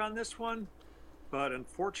music on this one, but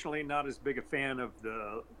unfortunately not as big a fan of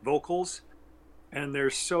the vocals. And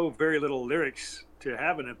there's so very little lyrics to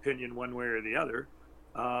have an opinion one way or the other.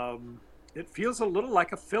 It feels a little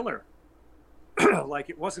like a filler. Like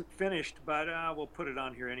it wasn't finished, but we'll put it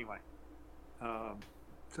on here anyway.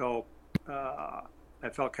 So I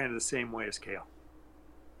felt kind of the same way as Kale.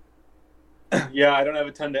 Yeah, I don't have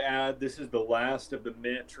a ton to add. This is the last of the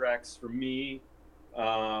minute tracks for me.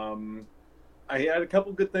 I had a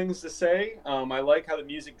couple good things to say. I like how the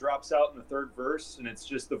music drops out in the third verse and it's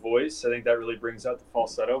just the voice. I think that really brings out the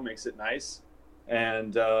falsetto, makes it nice.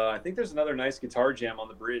 And I think there's another nice guitar jam on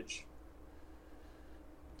the bridge.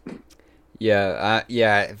 Yeah,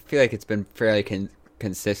 I feel like it's been fairly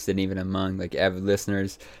consistent even among like avid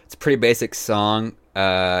listeners. It's a pretty basic song,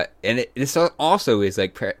 and this also is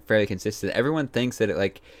like fairly consistent. Everyone thinks that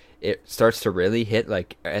it starts to really hit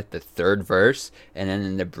like at the third verse, and then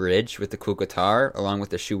in the bridge with the cool guitar along with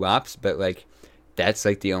the shoo-wops. But like that's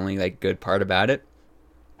like the only like good part about it.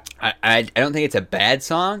 I don't think it's a bad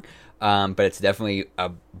song, but it's definitely a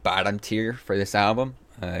bottom tier for this album.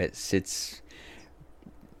 It sits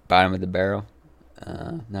bottom of the barrel.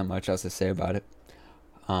 Not much else to say about it.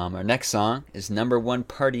 Our next song is number one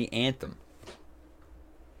party anthem.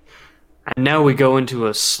 And now we go into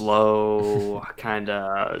a slow kind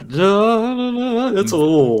of. It's a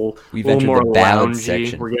little entered more the ballad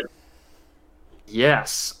loungy. section.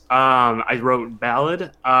 Yes. I wrote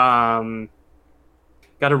ballad. Got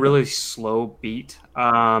a really slow beat.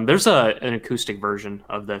 There's an acoustic version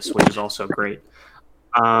of this, which is also great.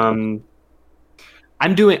 At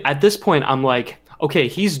this point, I'm like, okay,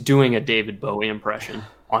 he's doing a David Bowie impression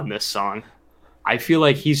on this song. I feel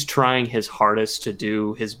like he's trying his hardest to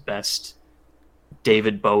do his best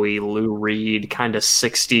David Bowie, Lou Reed, kind of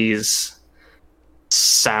 60s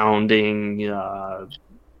sounding. I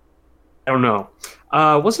don't know.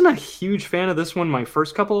 Wasn't a huge fan of this one my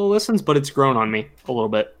first couple of listens, but it's grown on me a little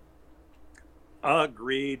bit.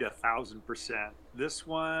 Agreed 1,000%. This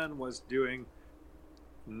one was doing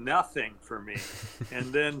nothing for me.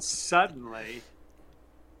 And then suddenly,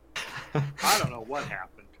 I don't know what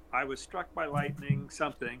happened. I was struck by lightning,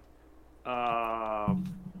 something.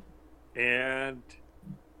 and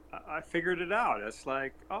I figured it out. It's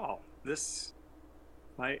like, oh, it's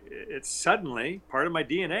suddenly part of my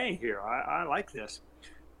DNA here. I like this.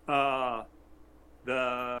 I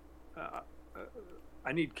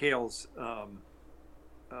need Cale's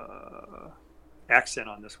accent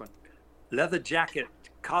on this one. Leather jacket,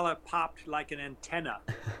 collar popped like an antenna.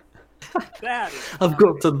 That is. I've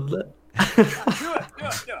got to. Do it.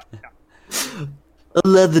 Yeah. A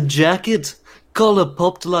leather jacket, collar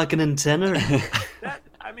popped like an antenna.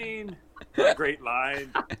 Great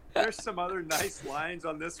line. There's some other nice lines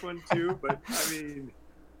on this one too, but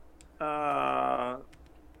I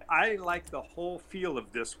like the whole feel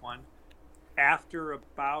of this one. After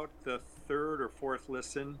about the third or fourth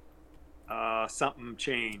listen, something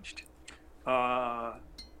changed. The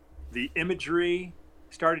imagery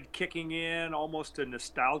started kicking in, almost a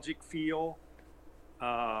nostalgic feel.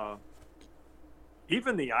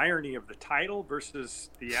 Even the irony of the title versus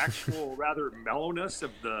the actual rather mellowness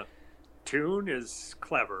of the tune is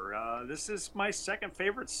clever. This is my second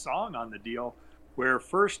favorite song on the deal, where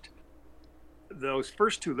those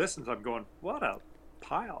first two listens I'm going, what a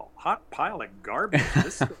hot pile of garbage.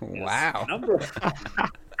 This Wow.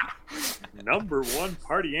 Number one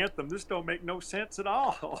party anthem. This don't make no sense at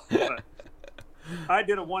all. But I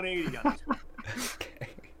did a 180 on this one.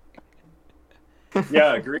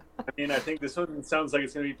 Yeah, agree. I think this one sounds like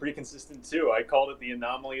it's going to be pretty consistent too. I called it the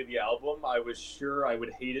anomaly of the album. I was sure I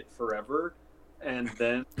would hate it forever, and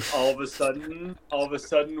then all of a sudden,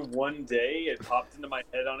 one day, it popped into my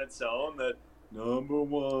head on its own that number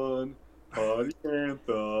one party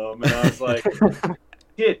anthem, and I was like,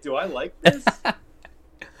 "Shit, do I like this?"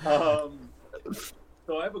 So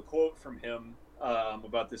I have a quote from him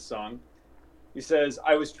about this song. He says,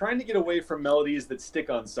 "I was trying to get away from melodies that stick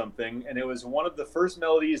on something, and it was one of the first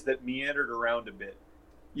melodies that meandered around a bit.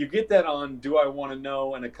 You get that on Do I Want to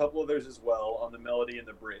Know, and a couple others as well on the melody and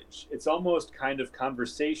the bridge. It's almost kind of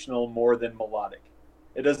conversational more than melodic.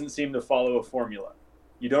 It doesn't seem to follow a formula.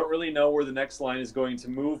 You don't really know where the next line is going to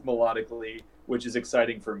move melodically, which is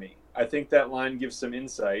exciting for me. I think that line gives some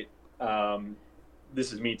insight."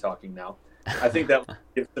 This is me talking now. I think that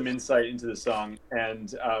gives some insight into the song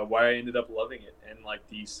and why I ended up loving it and like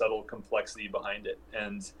the subtle complexity behind it.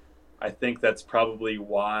 And I think that's probably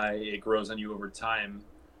why it grows on you over time.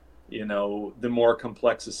 You know, the more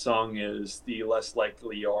complex a song is, the less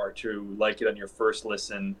likely you are to like it on your first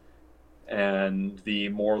listen, and the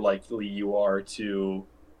more likely you are to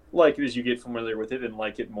like it as you get familiar with it and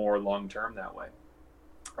like it more long term that way.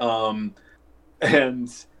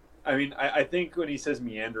 I think when he says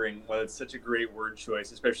meandering, well, it's such a great word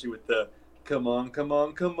choice, especially with the come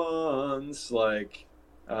on's, like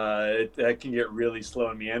that can get really slow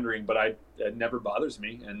and meandering, but it never bothers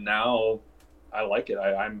me, and now I like it.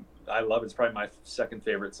 I love it. It's probably my second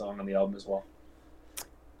favorite song on the album as well.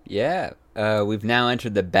 Yeah, we've now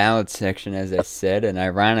entered the ballad section, as I said, and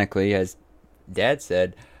ironically, as Dad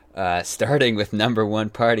said, starting with number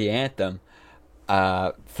one party anthem.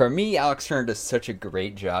 For me, Alex Turner does such a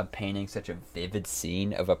great job painting such a vivid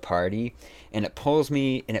scene of a party, and it puts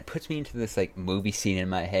me into this like movie scene in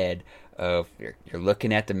my head of you're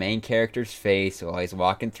looking at the main character's face while he's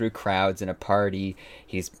walking through crowds in a party.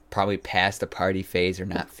 He's probably past the party phase or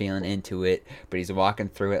not feeling into it, but he's walking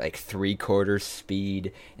through at like 3/4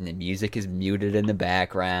 speed, and the music is muted in the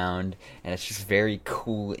background, and it's just very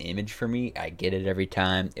cool image for me. I get it every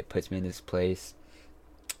time. It puts me in this place.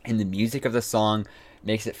 And the music of the song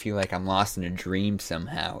makes it feel like I'm lost in a dream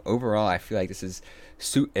somehow. Overall, I feel like this is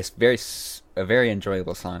a very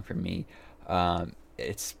enjoyable song for me.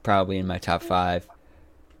 It's probably in my top 5.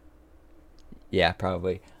 Yeah,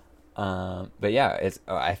 probably. But yeah,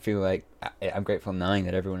 I feel like I'm grateful knowing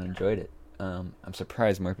that everyone enjoyed it. I'm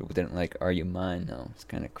surprised more people didn't like Are You Mine, though. It's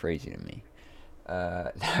kind of crazy to me.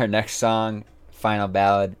 Our next song, final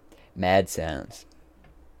ballad, Mad Sounds.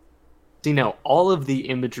 You know, all of the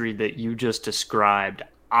imagery that you just described,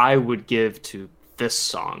 I would give to this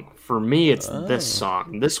song. For me, it's this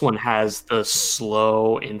song. This one has the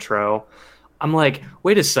slow intro. I'm like,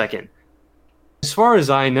 wait a second. As far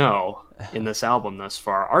as I know, in this album thus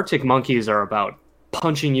far, Arctic Monkeys are about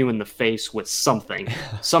punching you in the face with something,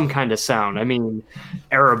 some kind of sound. I mean,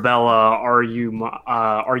 Arabella, Are You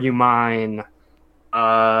Mine,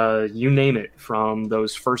 you name it, from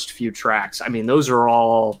those first few tracks. I mean, those are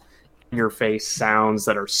all in your face sounds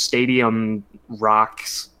that are stadium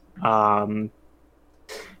rocks. And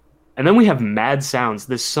then we have Mad Sounds,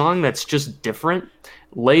 this song that's just different,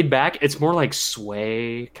 laid back. It's more like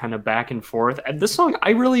sway, kind of back and forth. And this song, I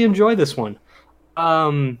really enjoy this one.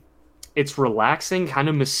 It's relaxing, kind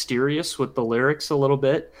of mysterious with the lyrics a little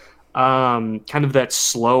bit. kind of that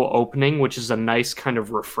slow opening, which is a nice kind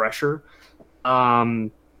of refresher.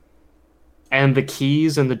 And the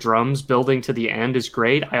keys and the drums building to the end is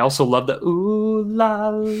great. I also love the ooh la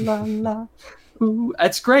la la. Ooh,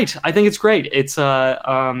 that's great. I think it's great. It's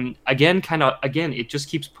again it just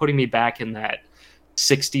keeps putting me back in that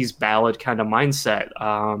 60s ballad kind of mindset.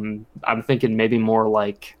 I'm thinking maybe more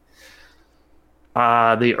like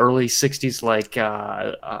the early 60s, like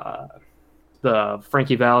the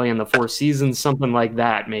Frankie Valli and the Four Seasons, something like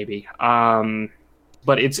that maybe.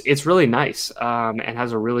 But it's really nice, and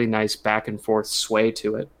has a really nice back and forth sway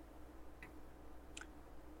to it.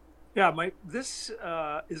 Yeah, this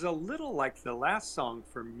is a little like the last song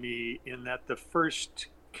for me in that the first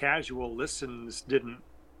casual listens didn't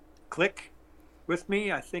click with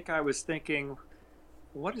me. I think I was thinking,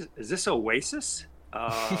 what is this Oasis?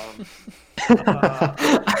 I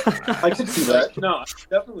can see that. No, I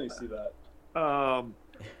definitely see that.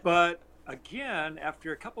 But again,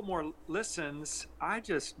 after a couple more listens, I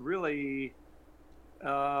just really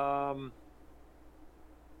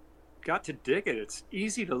got to dig it. It's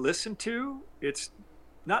easy to listen to. It's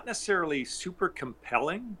not necessarily super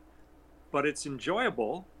compelling, but it's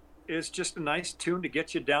enjoyable. It's just a nice tune to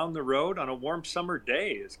get you down the road on a warm summer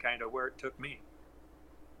day is kind of where it took me.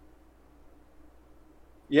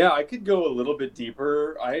 Yeah, I could go a little bit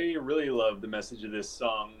deeper. I really love the message of this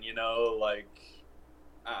song. You know, like,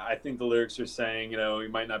 I think the lyrics are saying, you know, you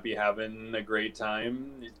might not be having a great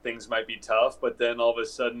time. Things might be tough, but then all of a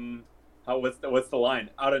sudden, what's the line?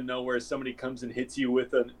 Out of nowhere, somebody comes and hits you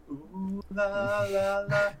with an ooh la la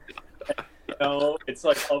la. You know, it's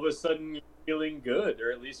like all of a sudden you're feeling good, or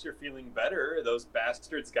at least you're feeling better. Those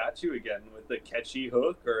bastards got you again with a catchy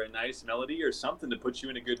hook or a nice melody or something to put you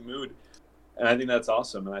in a good mood. And I think that's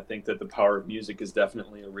awesome. And I think that the power of music is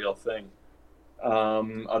definitely a real thing.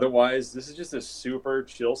 Otherwise, this is just a super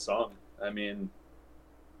chill song. I mean,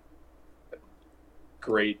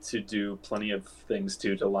 great to do plenty of things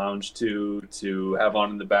to lounge to have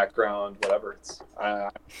on in the background, whatever. I'm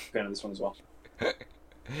a fan of this one as well.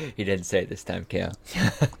 He didn't say it this time, Kale.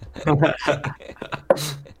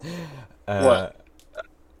 What?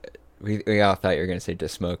 We all thought you were going to say to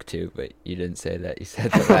smoke too, but you didn't say that. You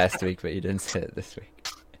said that last week, but you didn't say it this week.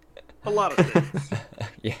 A lot of things.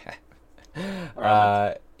 Yeah.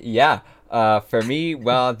 For me,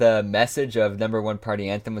 well, the message of Number One Party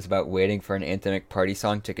Anthem was about waiting for an anthemic party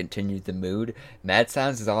song to continue the mood. Mad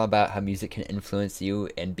Sounds is all about how music can influence you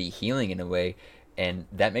and be healing in a way, and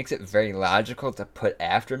that makes it very logical to put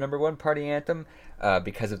after Number One Party Anthem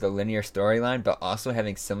because of the linear storyline, but also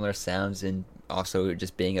having similar sounds and also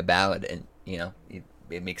just being a ballad, and you know,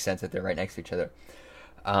 it makes sense that they're right next to each other.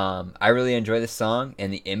 I really enjoy this song,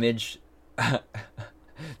 and the image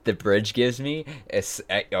the bridge gives me, it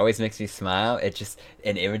always makes me smile. It's just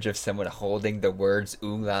an image of someone holding the words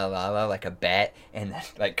ooh la la la like a bat, and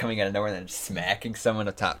like coming out of nowhere and then smacking someone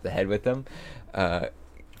atop the head with them.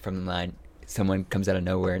 From the line, someone comes out of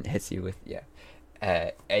nowhere and hits you with,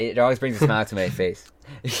 it always brings a smile to my face.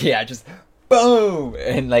 Yeah, just boom,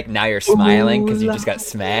 and like now you're smiling because you just got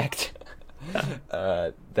smacked.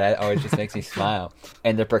 That always just makes me smile.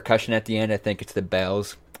 And the percussion at the end, I think it's the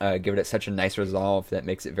bells, give it such a nice resolve that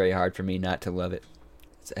makes it very hard for me not to love it.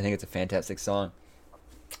 I think it's a fantastic song.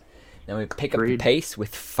 Then we pick up the pace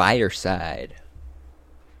with Fireside.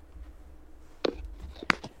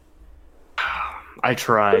 I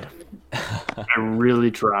tried. I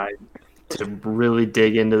really tried to really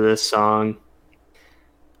dig into this song.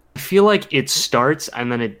 I feel like it starts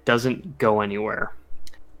and then it doesn't go anywhere.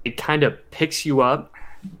 It kind of picks you up.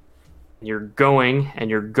 You're going and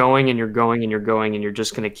you're going and you're going and you're going and you're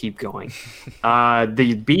just going to keep going.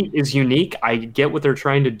 The beat is unique. I get what they're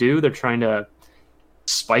trying to do. They're trying to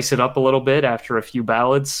spice it up a little bit after a few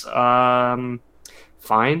ballads. Fine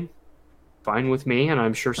with me, and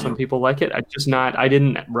I'm sure some people like it. I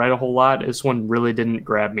didn't write a whole lot. This one really didn't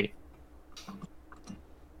grab me.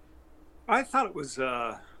 I thought it was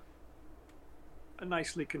a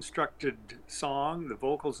nicely constructed song. The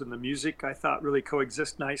vocals and the music I thought really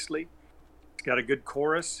coexist nicely. It's got a good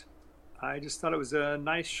chorus. I just thought it was a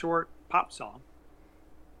nice short pop song.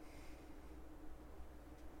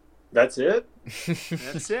 That's it?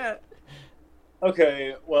 That's it.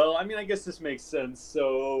 Okay, well, I mean, I guess this makes sense.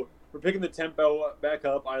 So we're picking the tempo back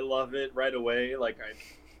up. I love it right away. Like, I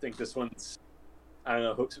think this one's, I don't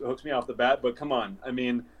know, hooks me off the bat. But come on, I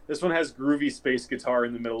mean, this one has groovy space guitar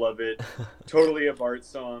in the middle of it. Totally a Bart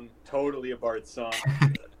song.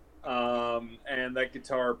 And that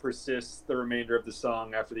guitar persists the remainder of the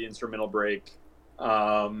song after the instrumental break.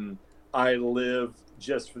 I live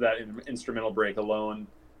just for that instrumental break alone.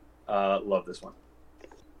 Love this one.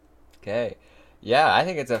 Okay. Yeah, I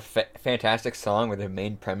think it's a fantastic song where the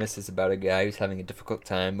main premise is about a guy who's having a difficult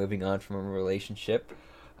time moving on from a relationship.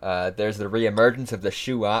 There's the reemergence of the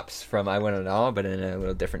shoe-ops from I Want It All, but in a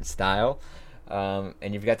little different style.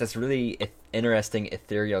 And you've got this really interesting,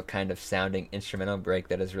 ethereal kind of sounding instrumental break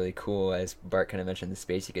that is really cool, as Bart kind of mentioned, the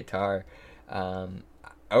spacey guitar.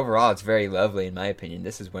 Overall, it's very lovely, in my opinion.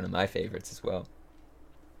 This is one of my favorites as well.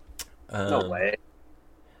 No way.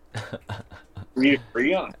 We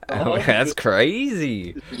agree on it. Oh, that's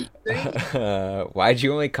crazy. Why'd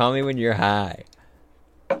you only call me when you're high?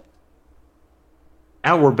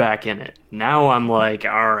 Now we're back in it. Now I'm like,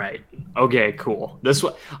 all right, okay, cool.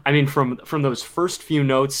 I mean, from those first few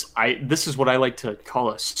notes, this is what I like to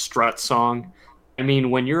call a strut song. I mean,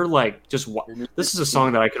 when you're like this is a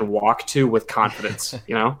song that I can walk to with confidence.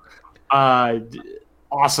 You know,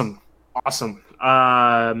 awesome.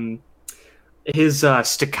 His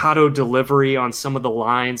staccato delivery on some of the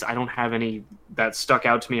lines, I don't have any that stuck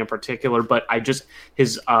out to me in particular, but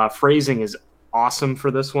his phrasing is awesome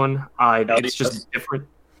for this one. It's just different.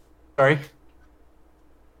 Sorry?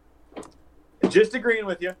 Just agreeing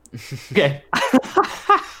with you. Okay.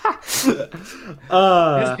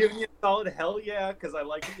 Just giving you a solid hell yeah, because I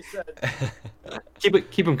like what you said.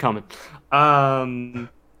 Keep them coming.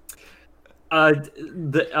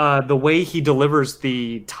 The way he delivers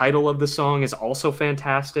the title of the song is also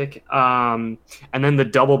fantastic. And then the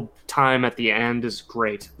double time at the end is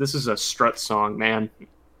great. This is a strut song, man.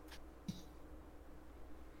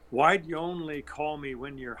 Why'd you only call me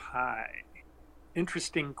when you're high?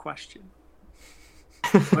 Interesting question.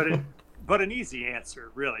 But an easy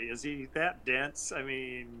answer, really. Is he that dense? I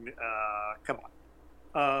mean, come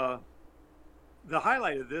on. The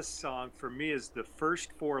highlight of this song for me is the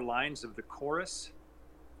first 4 lines of the chorus.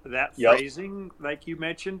 That phrasing, like you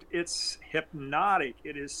mentioned, it's hypnotic.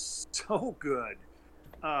 It is so good.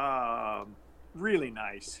 Really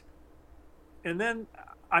nice. And then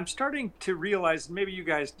I'm starting to realize, maybe you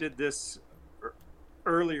guys did this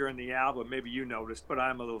earlier in the album, maybe you noticed, but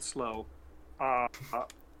I'm a little slow.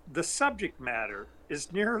 The subject matter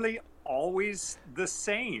is nearly always the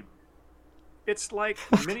same. It's like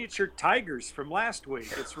Miniature Tigers from last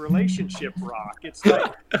week. It's relationship rock. It's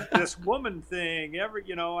like this woman thing.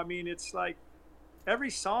 It's like every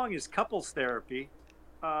song is couples therapy.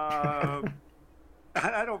 I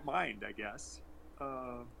don't mind, I guess.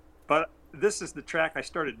 But this is the track I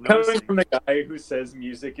started noticing. Coming from the guy who says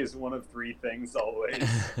music is one of 3 things always.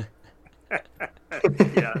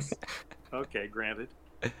 Yes. Okay, granted.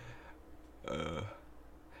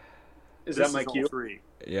 Is that my cue? 3.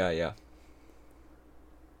 Yeah.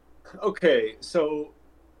 Okay, so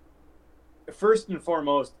first and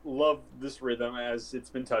foremost, love this rhythm as it's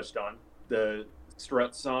been touched on. The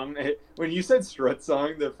strut song. When you said strut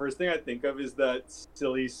song, the first thing I think of is that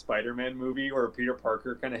silly Spider-Man movie where Peter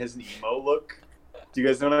Parker kind of has an emo look. Do you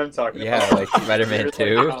guys know what I'm talking about? Yeah, like Spider-Man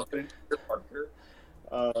 2. Peter Parker.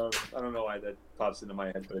 I don't know why that pops into my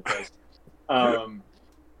head, but it does.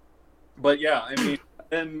 But yeah, I mean,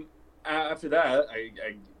 then after that, I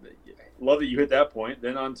love that you hit that point.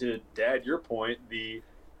 Then on to Dad, your point, the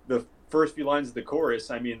first few lines of the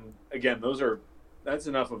chorus. I mean, again, that's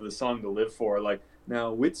enough of the song to live for. Like,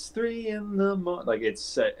 now it's 3 in the morning. Like, it's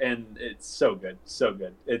so good, so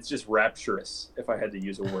good. It's just rapturous. If I had to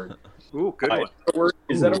use a word. Ooh, good one.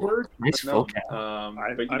 Is that a word? Nice No.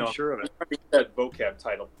 vocab. But I'm sure of it. I get that vocab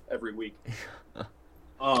title every week.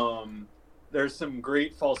 There's some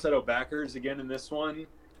great falsetto backers again in this one.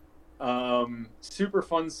 Super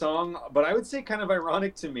fun song, but I would say kind of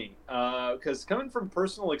ironic to me, because coming from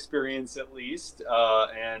personal experience at least,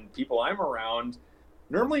 and people I'm around,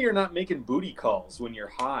 normally you're not making booty calls when you're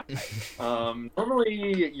high.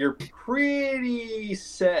 Normally you're pretty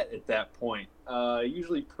set at that point,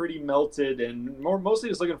 usually pretty melted and mostly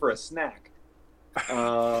just looking for a snack.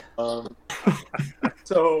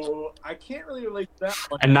 So I can't really relate to that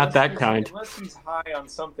one. And not that kind. Unless he's high on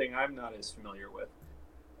something I'm not as familiar with.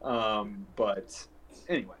 But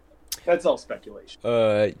anyway, that's all speculation.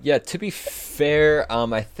 Yeah, to be fair,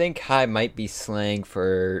 I think high might be slang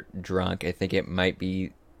for drunk. I think it might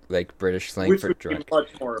be like British slang Which for would drunk. be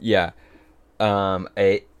much more. Yeah.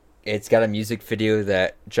 It's got a music video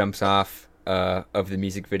that jumps off of the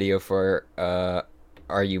music video for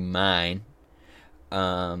Are You Mine?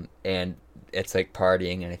 And it's like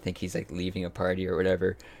partying, and I think he's like leaving a party or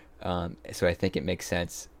whatever. So I think it makes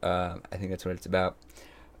sense. I think that's what it's about.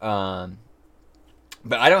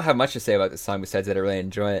 But I don't have much to say about this song besides that I really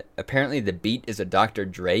enjoy it. Apparently, the beat is a Dr.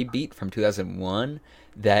 Dre beat from 2001.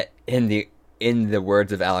 That in the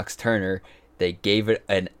words of Alex Turner, They gave it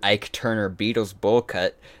an Ike Turner Beatles bowl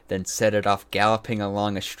cut, then set it off galloping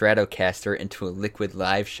along a Stratocaster into a Liquid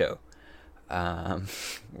live show.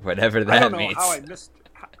 Whatever that I don't know means.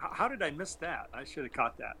 How did I miss that? I should have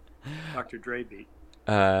caught that. Dr. Dre beat.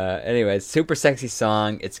 Anyways, super sexy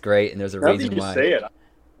song. It's great, and there's a Now that reason you why. say it, I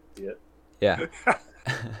see it. Yeah.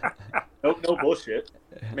 No bullshit.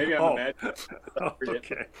 Maybe I'm imagining.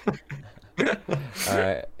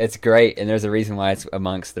 Okay. It's great, and there's a reason why it's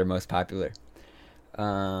amongst their most popular.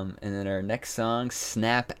 And then our next song,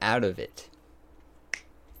 Snap Out of It.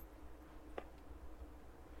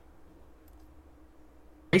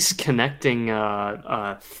 Nice connecting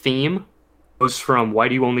theme. Goes from "Why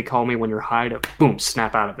do you only call me when you're high" to boom,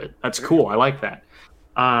 snap out of it. That's cool. I like that.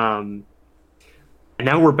 And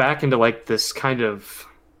now we're back into like this kind of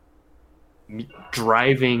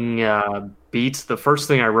driving beats. The first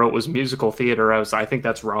thing I wrote was musical theater. I think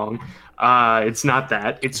that's wrong. It's not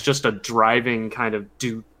that. It's just a driving kind of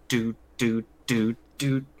do. You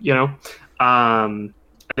know,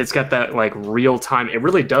 it's got that like real time. It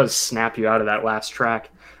really does snap you out of that last track.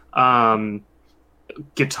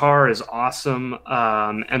 Guitar is awesome,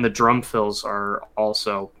 and the drum fills are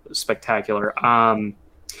also spectacular.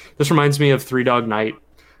 This reminds me of Three Dog Night.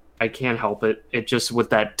 I can't help it. It just with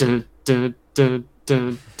that dun, dun, dun,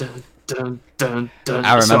 dun, dun, dun, dun, dun.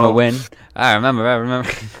 I remember when. I remember.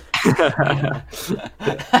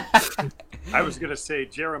 I was going to say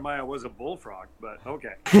Jeremiah was a bullfrog, but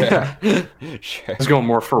okay. Sure. I was going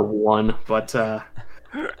more for one, but yeah,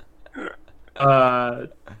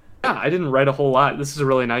 I didn't write a whole lot. This is a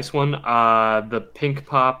really nice one. The Pink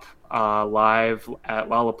Pop live at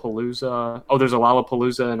Lollapalooza. Oh, there's a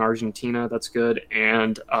Lollapalooza in Argentina. That's good.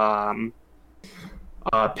 And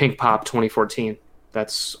Pink Pop 2014.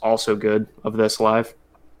 That's also good of this live.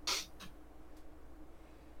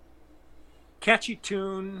 Catchy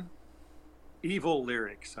tune, evil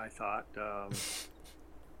lyrics, I thought.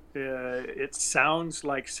 It sounds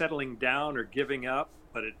like settling down or giving up,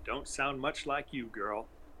 but it don't sound much like you, girl.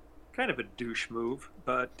 Kind of a douche move,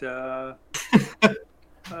 but I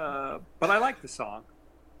like the song.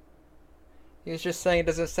 He was just saying it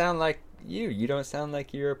doesn't sound like you. You don't sound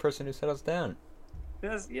like you're a person who settles down.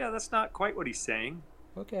 That's not quite what he's saying.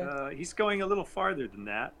 Okay. He's going a little farther than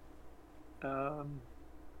that.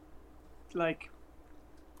 Like,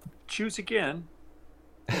 choose again.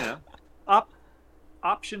 Yeah.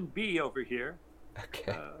 Option B over here.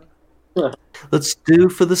 Okay. Let's do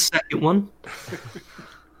for the second one.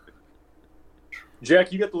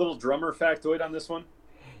 Jack, you get the little drummer factoid on this one?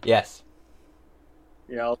 Yes.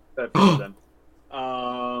 Yeah, I'll let that for then.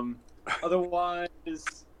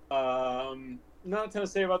 Otherwise, not a ton to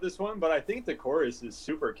say about this one, but I think the chorus is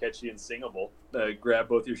super catchy and singable. Grab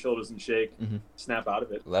both your shoulders and shake, snap out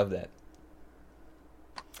of it. Love that.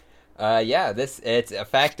 Yeah, it's a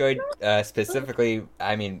factoid, specifically,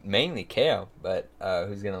 I mean, mainly Kale, but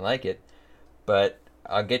who's going to like it? But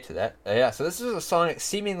I'll get to that. Yeah, so this is a song that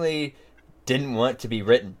seemingly didn't want to be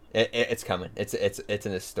written. It's coming. It's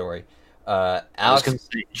in this story. Alex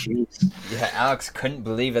couldn't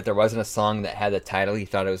believe that there wasn't a song that had a title. He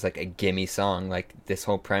thought it was like a gimme song. Like, this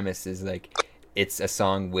whole premise is like, it's a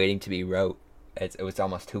song waiting to be wrote. It was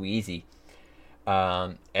almost too easy.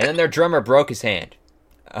 And then their drummer broke his hand.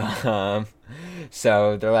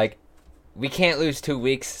 So they're like, we can't lose 2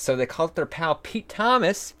 weeks. So they called their pal Pete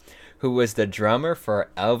Thomas, who was the drummer for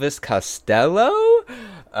Elvis Costello,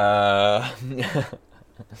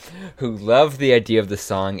 who loved the idea of the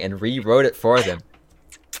song and rewrote it for them.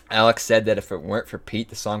 Alex said that if it weren't for Pete,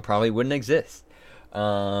 the song probably wouldn't exist.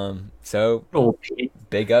 So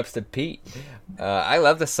big ups to Pete. I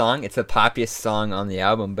love the song. It's the poppiest song on the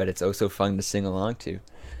album, but it's also fun to sing along to.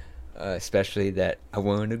 Especially that I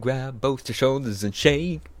want to grab both your shoulders and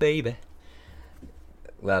shake, baby.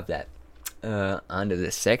 Love that. On to the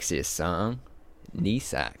sexiest song, Knee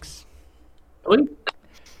Socks. Really?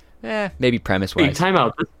 Maybe premise-wise. Hey, time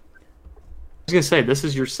out. I was gonna say, this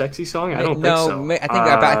is your sexy song. I don't think so.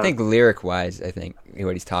 I think lyric-wise, I think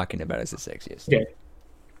what he's talking about is the sexiest. Okay.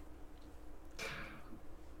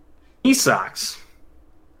 Knee Socks.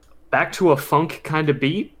 Back to a funk kind of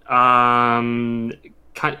beat.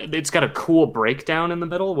 It's got a cool breakdown in the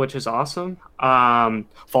middle, which is awesome.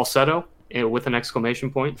 Falsetto with an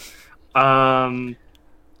exclamation point.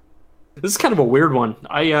 This is kind of a weird one.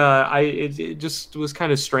 It just was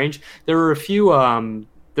kind of strange. There were a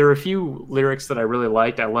few lyrics that I really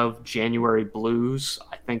liked. I love January Blues.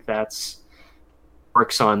 I think that's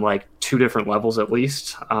works on like two different levels at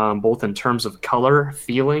least, both in terms of color,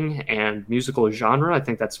 feeling, and musical genre. I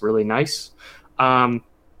think that's really nice.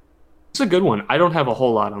 It's a good one. I don't have a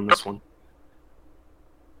whole lot on this one.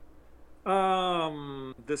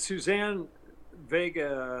 The Suzanne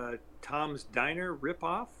Vega Tom's Diner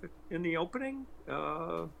ripoff in the opening.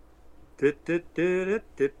 I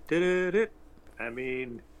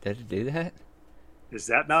mean, Did it do that? is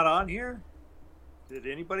that not on here? Did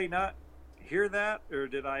anybody not hear that, or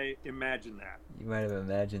did I imagine that? You might have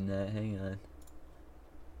imagined that. Hang on.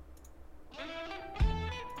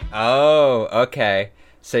 Oh, okay.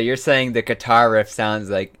 So you're saying the guitar riff sounds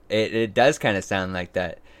like it does kind of sound like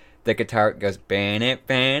that. The guitar goes ban it,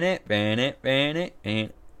 ban it, ban it, ban it,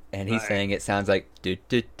 and he's Right. saying it sounds like do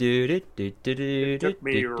do do do do do do. It took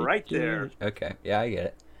me right there. Okay, yeah, I get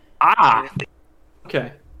it. Ah,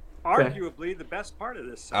 okay. Arguably the best part of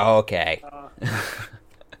this song. Okay.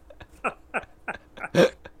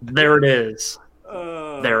 There it is.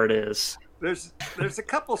 Uh, There it is. There's a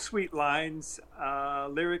couple sweet lines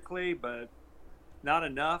lyrically, but not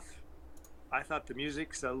enough. I thought the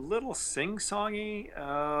music's a little sing-songy.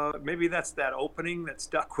 Maybe that's that opening that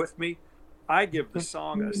stuck with me. I give the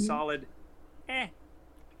song a solid eh.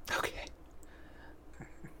 Okay.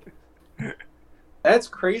 That's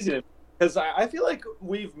crazy because I feel like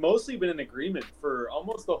we've mostly been in agreement for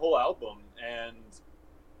almost the whole album, and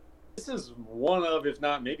this is one of, if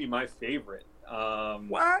not maybe my favorite.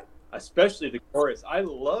 What? Especially the chorus. I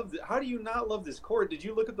love it. How do you not love this chorus? Did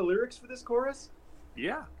you look at the lyrics for this chorus?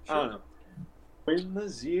 Yeah. I don't know. When the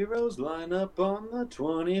zeros line up on the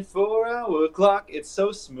 24-hour clock, it's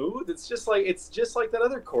so smooth. It's just like that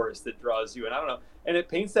other chorus that draws you, and I don't know. And it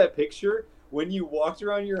paints that picture when you walked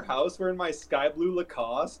around your house wearing my sky blue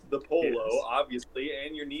Lacoste, the polo, Yes. obviously,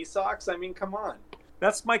 and your knee socks. I mean, come on.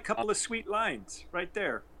 That's my couple of sweet lines right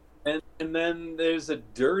there. And then there's a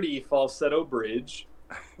dirty falsetto bridge.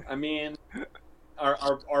 I mean,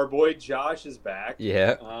 our boy Josh is back.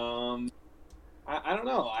 Yeah. I don't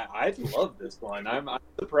know. I love this one. I'm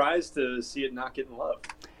surprised to see it not getting love.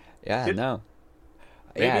 Yeah. Did- No.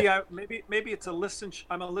 Maybe Yeah. maybe it's a listen.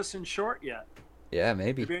 I'm a listen short yet. Yeah.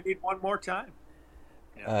 Maybe. Maybe I need one more time.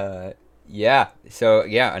 Yeah. So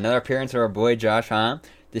yeah, another appearance of our boy Josh Homme.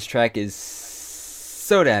 This track is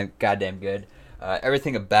so damn goddamn good.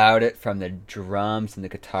 Everything about it, from the drums and the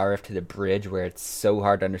guitar riff to the bridge, where it's so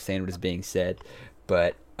hard to understand what is being said.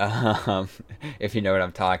 But if you know what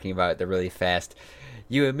I'm talking about, the really fast,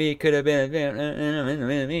 you and me could have been.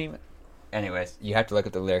 Anyways, you have to look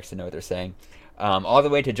at the lyrics to know what they're saying. All the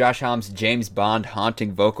way to Josh Homme's James Bond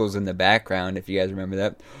haunting vocals in the background, if you guys remember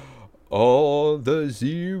that. All the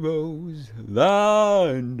zeros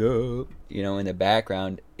lined up. You know, in the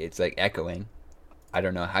background, it's like echoing. I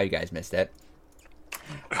don't know how you guys missed that.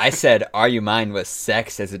 I said, Are You Mine was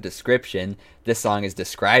sex as a description. This song is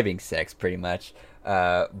describing sex, pretty much.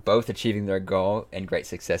 Both achieving their goal and great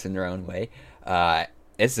success in their own way.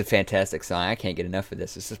 This is a fantastic song. I can't get enough of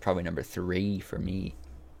this. This is probably number 3 for me,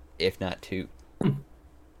 if not 2.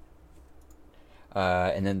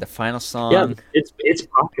 And then the final song. Yeah, it's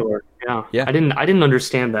popular. Yeah. Yeah. I didn't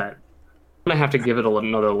understand that. I'm gonna have to give it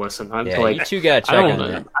another listen. I'm Yeah, like, you two gotta check I on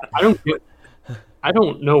don't, that. I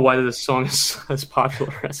don't know why this song is as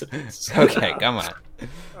popular as it is. Okay, come on.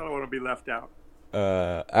 I don't want to be left out.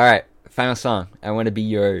 All right, final song. I Want to Be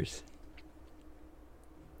Yours.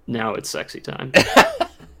 Now it's sexy time.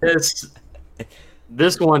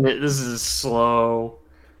 this one, this is slow.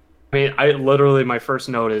 I mean, my first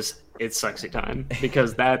note is it's sexy time,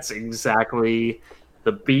 because that's exactly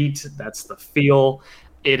the beat. That's the feel.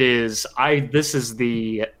 It is. This is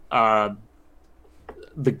the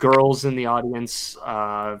girls in the audience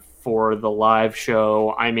for the live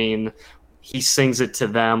show. I mean, he sings it to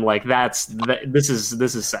them like this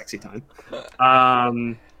is sexy time.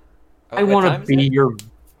 I want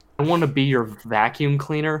to be your vacuum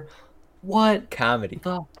cleaner. What Comedy.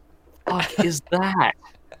 the fuck is that?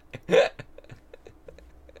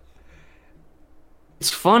 It's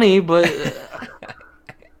funny, but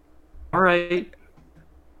all right.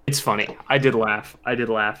 It's funny. I did laugh.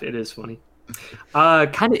 It is funny.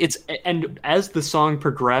 And as the song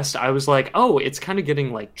progressed, I was like, oh, it's kind of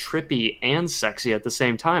getting like trippy and sexy at the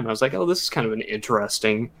same time. I was like, oh, this is kind of an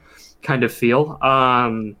interesting kind of feel.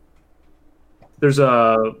 There's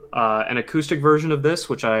an acoustic version of this,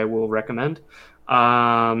 which I will recommend,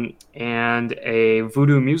 and a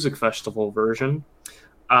Voodoo Music Festival version.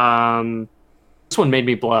 This one made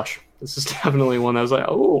me blush. This is definitely one that was like,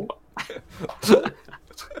 oh.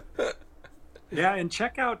 Yeah, and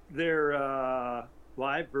check out their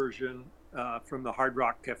live version from the Hard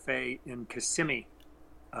Rock Cafe in Kissimmee.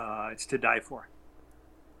 It's to die for.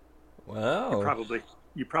 Wow.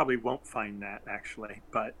 You probably won't find that, actually.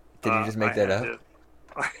 But Did you just make that up?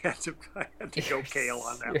 I had to go Kale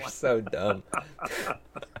on that You're one. so dumb.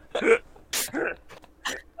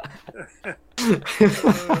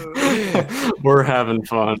 We're having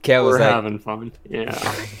fun. Kel was We're like- having fun. Yeah.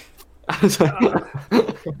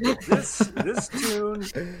 This tune,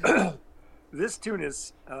 this tune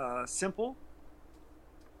is simple.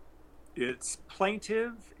 It's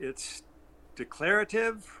plaintive. It's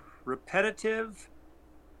declarative, repetitive,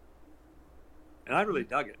 and I really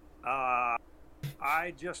dug it. I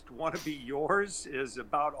just want to be yours is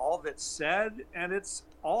about all that's said, and it's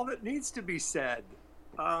all that needs to be said.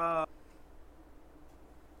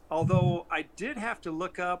 Although I did have to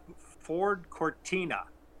look up Ford Cortina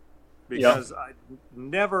because I'd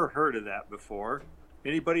never heard of that before.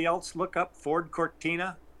 Anybody else look up Ford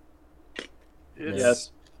Cortina?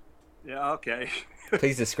 Yes. Yeah, okay.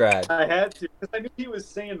 Please describe. I had to because I knew he was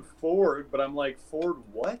saying Ford, but I'm like, Ford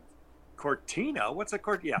what? Cortina? What's a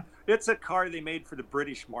Cortina? Yeah, it's a car they made for the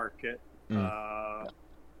British market. And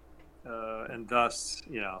thus,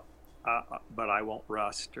 but I won't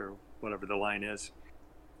rust or whatever the line is.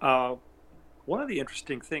 One of the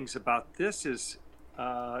interesting things about this is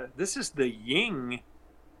the yin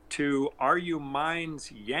to Are You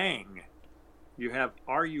Mine's yang. You have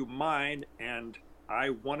Are You Mine and I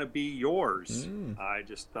Want to Be Yours. I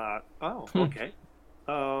just thought, oh, okay.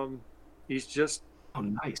 He's just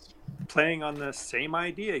nice. playing on the same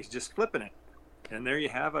idea. He's just flipping it. And there you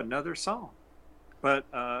have another song. But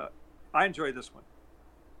I enjoy this one.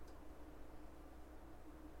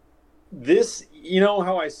 This, you know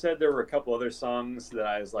how I said there were a couple other songs that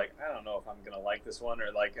I was like, I don't know if I'm going to like this one,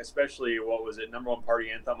 or like, especially, what was it, Number One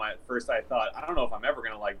Party Anthem. At first I thought, I don't know if I'm ever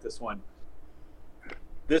going to like this one.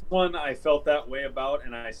 This one I felt that way about,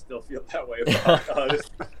 and I still feel that way about.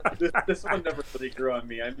 This one never really grew on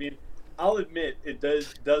me. I mean, I'll admit it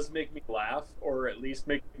does make me laugh, or at least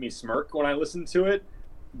make me smirk when I listen to it,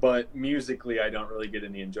 but musically I don't really get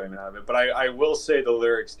any enjoyment out of it. But I will say the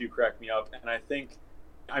lyrics do crack me up, and I think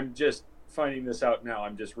I'm just finding this out now.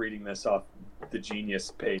 I'm just reading this off the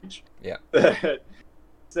Genius page. Yeah. It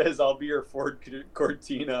says, I'll be your Ford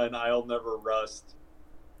Cortina and I'll never rust.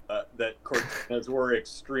 That Cortinas were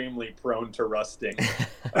extremely prone to rusting.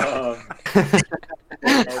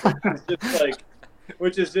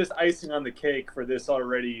 Which is just icing on the cake for this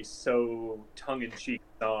already so tongue-in-cheek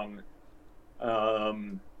song.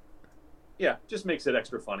 Just makes it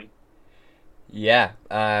extra funny. Yeah,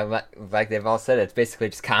 like they've all said, it's basically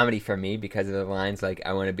just comedy for me because of the lines like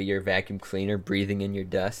 "I want to be your vacuum cleaner, breathing in your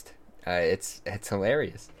dust." It's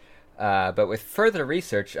hilarious. But with further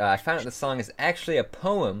research, I found out the song is actually a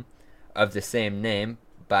poem of the same name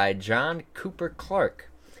by John Cooper Clarke,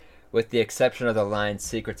 with the exception of the line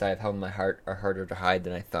 "Secrets I have held in my heart are harder to hide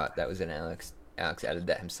than I thought." That was an Alex added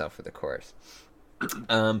that himself for the chorus.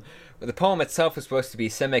 But the poem itself was supposed to be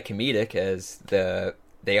semi-comedic, as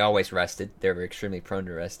they always rusted. They were extremely prone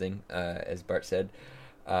to rusting, as Bart said.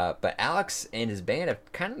 But Alex and his band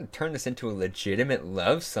have kind of turned this into a legitimate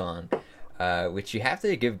love song, which you have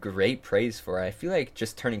to give great praise for. I feel like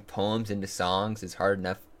just turning poems into songs is hard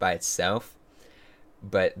enough by itself,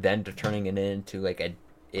 but then to turning it into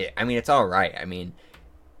it's all right. I mean,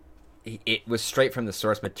 it was straight from the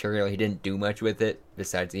source material. He didn't do much with it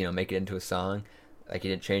besides, make it into a song. Like, he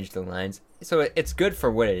didn't change the lines. So it's good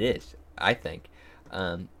for what it is, I think.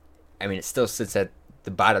 It still sits at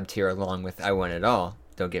the bottom tier along with I Want It All,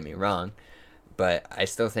 don't get me wrong, but I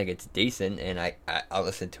still think it's decent, and I'll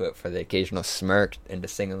listen to it for the occasional smirk and to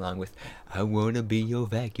sing along with I want to be your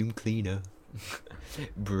vacuum cleaner,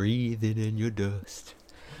 breathing in your dust.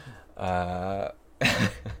 But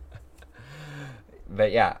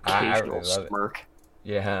yeah, I really love smirk.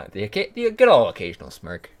 it. Yeah, the good old occasional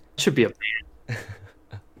smirk. Should be a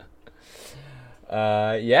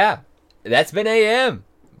yeah, that's been AM,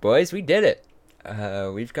 boys. We did it.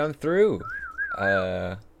 We've gone through.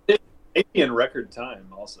 Maybe in record time,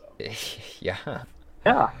 also. Yeah.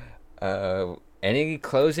 Yeah. Any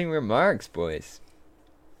closing remarks, boys?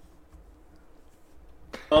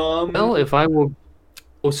 Well, if I will.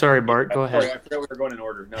 Oh, sorry, Bart. Go ahead. Sorry, I forgot we were going in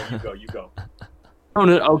order. No, you go. Oh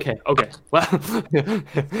no. Okay. Well,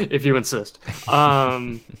 if you insist.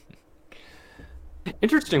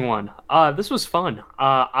 Interesting one. This was fun.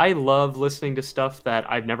 I love listening to stuff that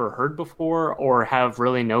I've never heard before or have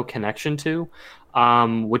really no connection to,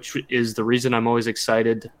 which is the reason I'm always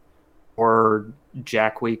excited for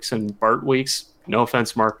Jack Weeks and Bart Weeks. No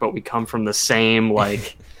offense, Mark, but we come from the same,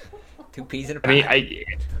 Two peas in a pod.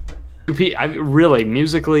 Really,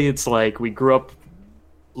 musically, it's like we grew up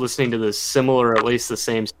listening to this similar, at least the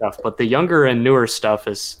same stuff, but the younger and newer stuff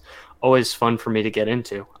is always fun for me to get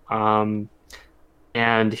into.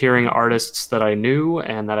 And hearing artists that I knew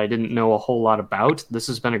and that I didn't know a whole lot about, this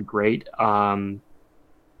has been a great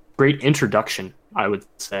great introduction, I would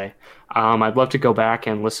say. I'd love to go back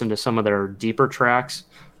and listen to some of their deeper tracks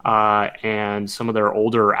and some of their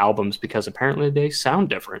older albums because apparently they sound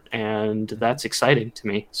different, and that's exciting to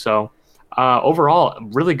me. So overall,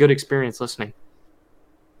 really good experience listening.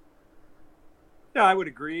 Yeah, I would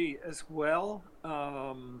agree as well.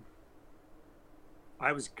 I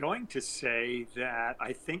was going to say that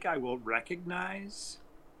I think I will recognize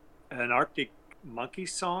an Arctic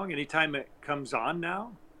Monkeys song anytime it comes on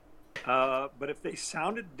now. But if they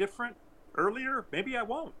sounded different earlier, maybe I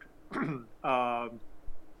won't.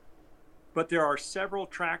 But there are several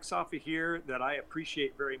tracks off of here that I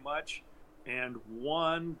appreciate very much, and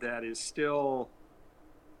one that is still,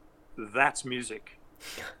 that's music,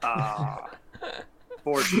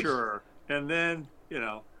 for sure. And then,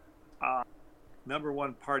 number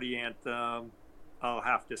one party anthem, I'll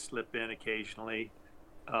have to slip in occasionally,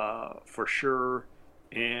 for sure.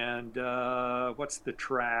 And what's the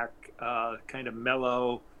track? Kind of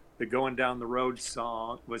mellow, the Going Down the Road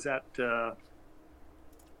song. Was that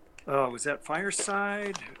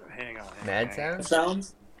Fireside? Hang on. Mad Sounds?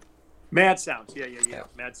 Sounds? Mad Sounds. Yeah. Yeah.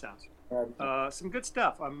 Mad Sounds. Some good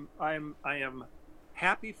stuff. I am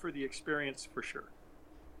happy for the experience for sure.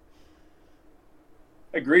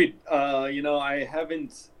 Agreed. I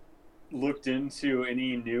haven't looked into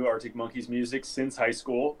any new Arctic Monkeys music since high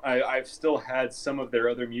school. I've still had some of their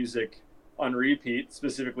other music on repeat,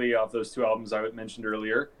 specifically off those two albums I mentioned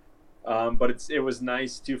earlier. But it was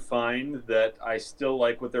nice to find that I still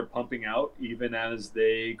like what they're pumping out, even as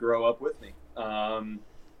they grow up with me.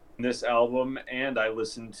 This album, and I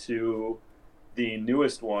listened to the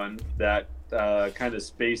newest one, that kind of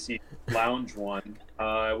spacey lounge one,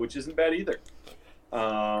 which isn't bad either.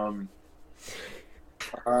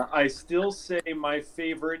 I still say my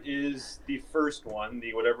favorite is the first one,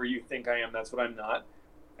 the Whatever You Think I Am, That's What I'm Not.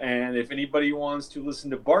 And if anybody wants to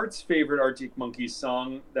listen to Bart's favorite Arctic Monkeys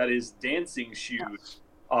song, that is Dancing Shoes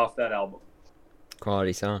off that album.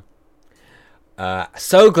 Quality song.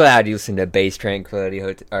 So glad you listened to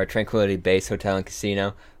Tranquility Base Hotel and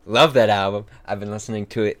Casino. Love that album. I've been listening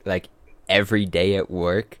to it like every day at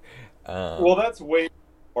work. Well, that's way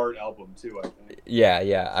Bart album too, I think.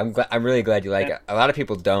 Yeah. I'm really glad you like it. A lot of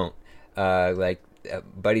people don't.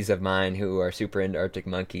 Buddies of mine who are super into Arctic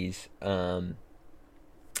Monkeys, and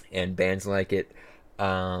bands like it,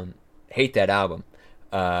 hate that album.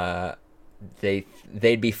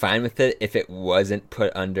 They'd be fine with it if it wasn't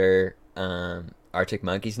put under Arctic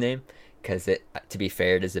Monkeys name, because to be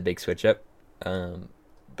fair, it is a big switch up.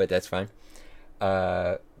 But that's fine.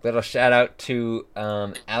 Little shout out to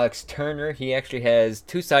Alex Turner. He actually has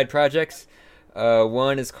 2 side projects.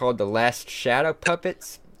 One is called The Last Shadow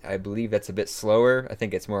Puppets. I believe that's a bit slower. I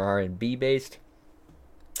think it's more R&B based.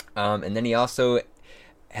 And then he also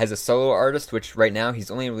has a solo artist, which right now he's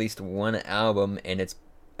only released 1 album, and it's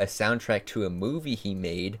a soundtrack to a movie he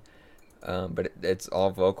made. But it's all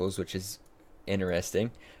vocals, which is interesting.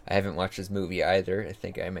 I haven't watched this movie either. I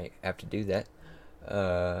think I might have to do that.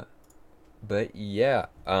 But yeah,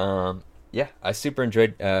 I super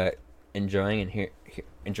enjoyed enjoying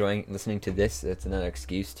listening to this. That's another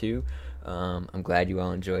excuse too. I'm glad you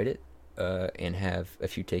all enjoyed it and have a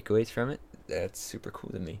few takeaways from it. That's super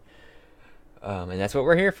cool to me. And that's what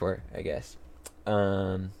we're here for, I guess.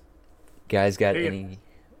 Guys, got any?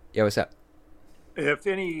 Yeah, what's up? If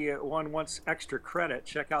anyone wants extra credit,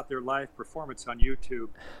 check out their live performance on YouTube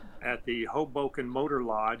at the Hoboken Motor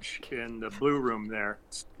Lodge in the Blue Room there.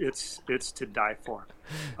 It's to die for.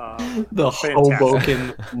 The fantastic.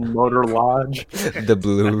 Hoboken Motor Lodge. The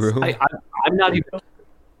Blue Room. I'm not even.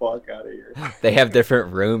 Fuck out of here. They have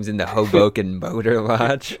different rooms in the Hoboken Motor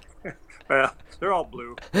Lodge. Well, they're all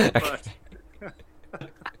blue. But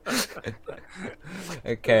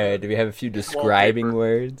Okay, do we have a few describing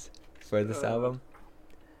words for this album?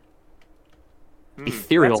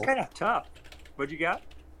 Ethereal. That's kind of tough. What you got?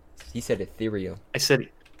 He said ethereal. I said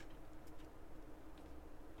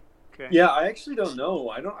Okay. Yeah, I actually don't know.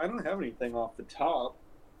 I don't have anything off the top.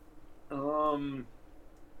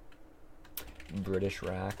 British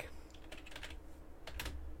rock.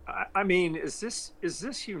 I mean, is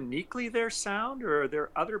this uniquely their sound, or are there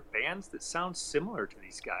other bands that sound similar to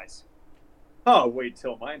these guys? Oh, wait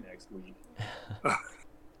till my next week.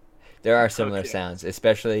 There are similar Okay. sounds,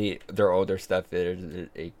 especially their older stuff.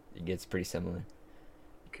 It gets pretty similar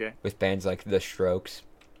Okay. with bands like The Strokes.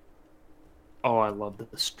 Oh, I love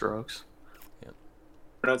the Strokes.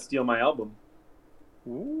 Not steal my album.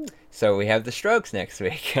 Ooh. So we have The Strokes next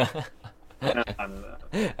week. No.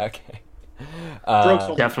 Okay. Strokes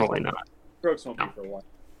will- Definitely not. Strokes won't be for a while.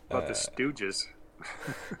 About the Stooges.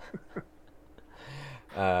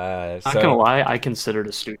 Not gonna lie, I considered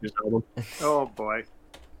a Stooges album. Oh boy.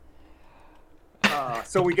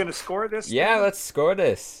 So we gonna score this? Yeah, thing? let's score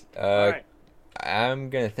this. All right. I'm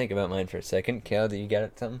gonna think about mine for a second. Kale, do you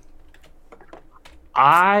got something?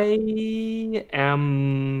 I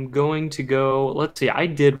am going to go. Let's see. I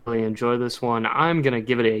did really enjoy this one. I'm gonna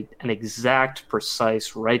give it an exact,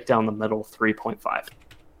 precise, right down the middle 3.5.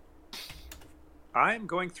 I'm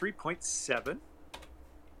going 3.7.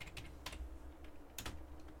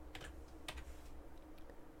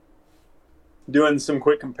 Doing some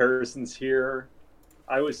quick comparisons here.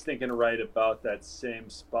 I was thinking right about that same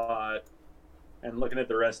spot. And looking at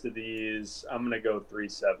the rest of these, I'm going to go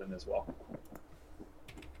 3.7 as well.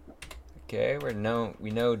 Okay, we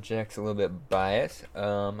know Jack's a little bit biased.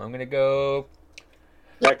 I'm gonna go.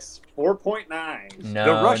 Jack's 4.9. No,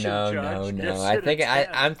 The Russian no, judge no. gives I it a think 10.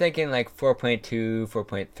 I'm thinking like 4.2,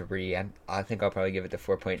 4.3. I think I'll probably give it the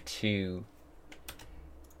 4.2,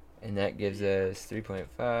 and that gives us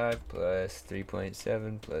 3.5 plus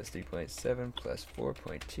 3.7 plus 3.7 plus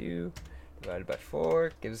 4.2 divided by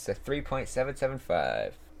 4 gives us a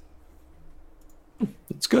 3.775.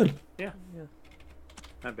 It's good. Yeah.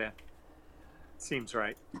 Not bad. Seems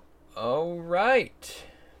right. All right.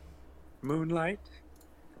 Moonlight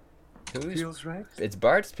Who's? feels right. It's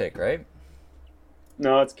Bart's pick, right?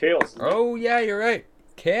 No, it's Kale's. Oh yeah, you're right.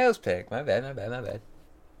 Kale's pick. My bad.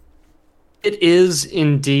 It is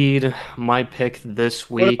indeed my pick this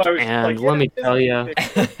What if week, I was and like, let me yeah, tell you,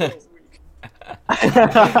 it's Kale's week.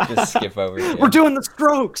 Just skip over. we're doing the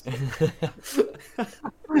Strokes.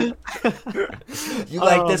 You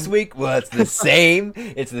like this week? Well, it's the same.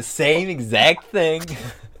 It's the same exact thing.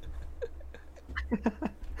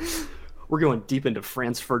 We're going deep into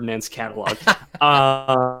Franz Ferdinand's catalog.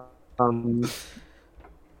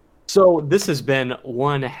 So this has been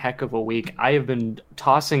one heck of a week. I have been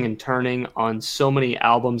tossing and turning on so many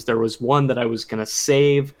albums. There was one that I was going to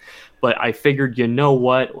save, but I figured, you know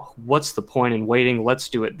what? What's the point in waiting? Let's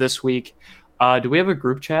do it this week. Do we have a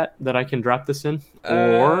group chat that I can drop this in?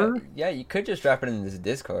 Or Yeah, you could just drop it in this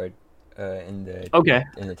Discord, in the okay.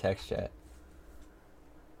 in the text chat.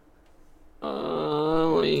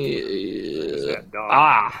 Where's that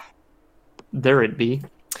dog? There it be.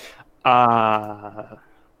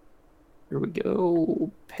 Here we go.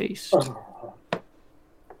 Paste.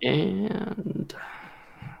 And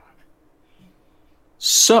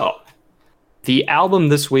so the album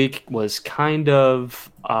this week was kind of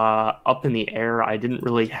up in the air. I didn't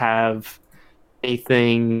really have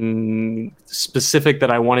anything specific that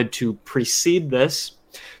I wanted to precede this.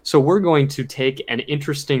 So we're going to take an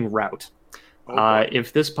interesting route.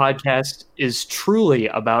 If this podcast is truly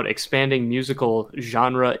about expanding musical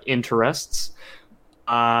genre interests,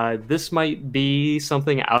 this might be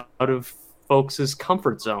something out of folks'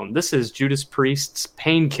 comfort zone. This is Judas Priest's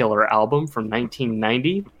Painkiller album from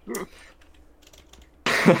 1990.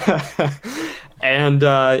 And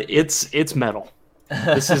it's metal.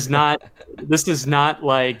 This is not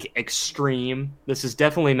like extreme. This is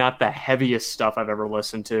definitely not the heaviest stuff I've ever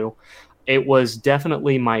listened to. It was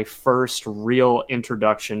definitely my first real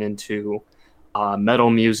introduction into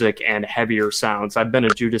metal music and heavier sounds. I've been a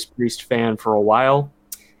Judas Priest fan for a while,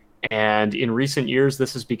 and in recent years,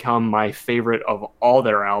 this has become my favorite of all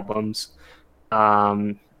their albums.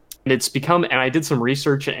 And it's become, and I did some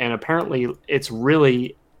research, and apparently it's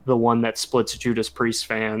really the one that splits Judas Priest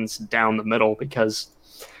fans down the middle, because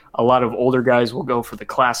a lot of older guys will go for the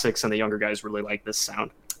classics, and the younger guys really like this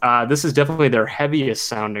sound. This is definitely their heaviest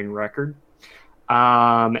sounding record,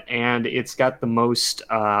 and it's got the most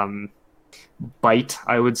bite,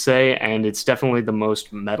 I would say, and it's definitely the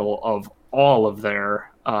most metal of all of their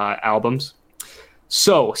albums.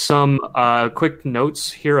 So, some quick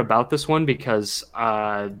notes here about this one, because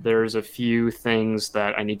there's a few things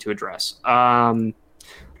that I need to address.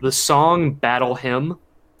 The song Battle Hymn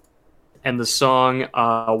and the song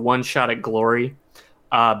One Shot at Glory.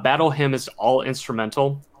 Battle Hymn is all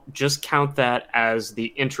instrumental. Just count that as the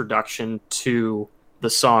introduction to the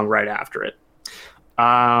song right after it.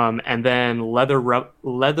 And then Leather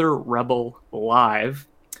Rebel Live,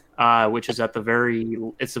 which is at the very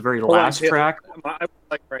last track. I was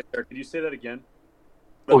like right there. Could you say that again?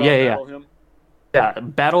 Oh, yeah. Battle Hymn? Yeah,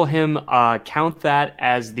 Battle Hymn, count that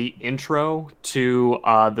as the intro to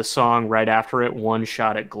the song right after it, One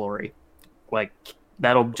Shot at Glory. Like,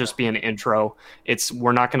 that'll just be an intro.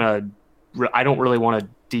 I don't really want to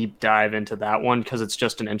deep dive into that one because it's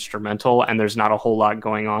just an instrumental and there's not a whole lot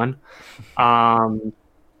going on. No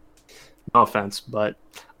offense, but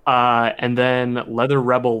And then Leather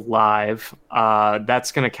Rebel Live,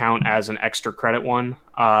 that's going to count as an extra credit one.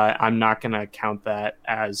 I'm not going to count that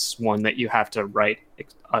as one that you have to write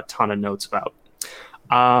a ton of notes about.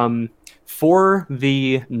 For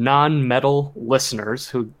the non-metal listeners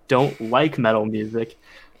who don't like metal music,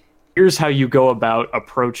 here's how you go about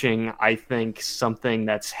approaching, I think, something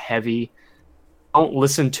that's heavy. Don't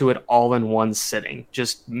listen to it all in one sitting.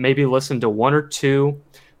 Just maybe listen to one or two,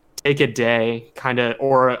 take a day,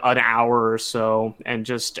 or an hour or so, and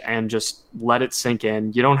just let it sink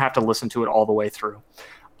in. You don't have to listen to it all the way through.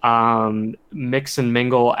 Mix and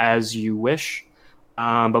mingle as you wish,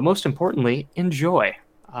 but most importantly, enjoy.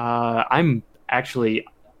 I'm actually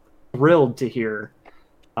thrilled to hear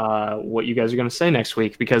what you guys are going to say next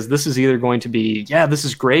week, because this is either going to be, yeah, this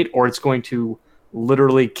is great, or it's going to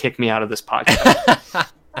literally kick me out of this podcast.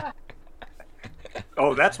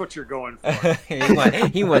 Oh, that's what you're going for.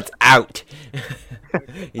 He wants out.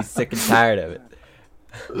 He's sick and tired of it.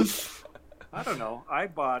 I don't know. I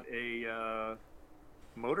bought a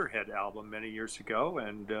Motorhead album many years ago,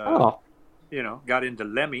 and got into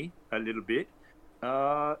Lemmy a little bit.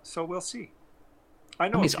 So we'll see. I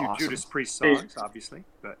know Lemmy's a few awesome. Judas Priest songs, obviously,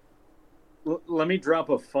 but Let me drop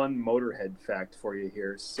a fun Motorhead fact for you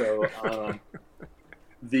here. So,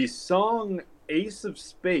 the song "Ace of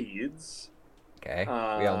Spades." Okay,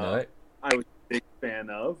 we all know it. I was a big fan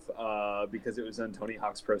of because it was on Tony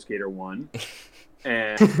Hawk's Pro Skater 1.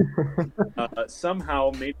 And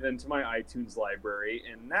somehow made it into my iTunes library.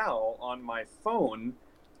 And now on my phone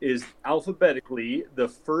is alphabetically the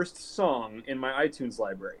first song in my iTunes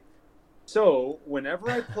library. So whenever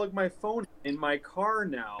I plug my phone in my car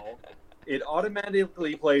now, it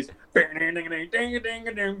automatically plays. It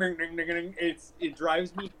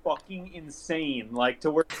drives me fucking insane. Like,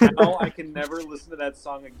 to where now I can never listen to that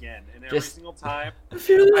song again. And every single time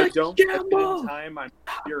I don't get it in time, I'm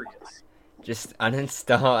furious. Just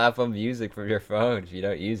uninstall Apple Music from your phone if you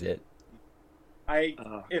don't use it. I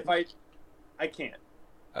can't.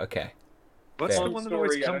 Okay. what's Fair. the one that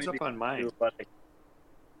always comes up on mine?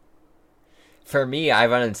 For me, I've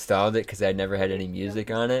uninstalled it because I never had any music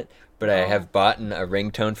on it, but I have bought a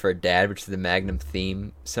ringtone for Dad, which is the Magnum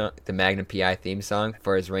theme song, the Magnum PI theme song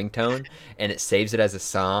for his ringtone, and it saves it as a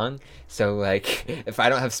song. So, like, if I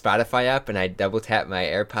don't have Spotify up and I double tap my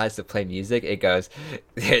AirPods to play music, it goes,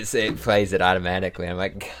 it plays it automatically. I'm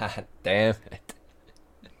like, God damn it.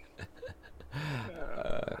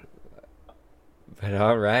 But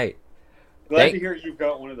all right. Glad to hear you've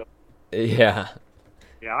got one of those. Yeah.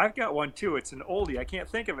 Yeah, I've got one too. It's an oldie. I can't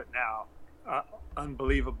think of it now,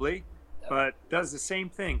 unbelievably, but does the same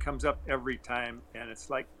thing. Comes up every time, and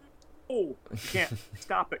it's like, oh, you can't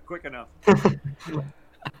stop it quick enough.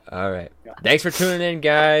 All right. Thanks for tuning in,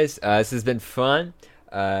 guys. This has been fun.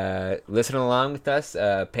 Listen along with us.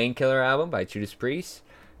 Painkiller album by Judas Priest.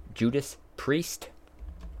 And Judas Priest.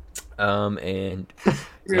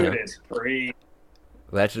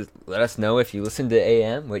 let us know if you listened to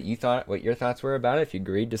AM, what your thoughts were about it. If you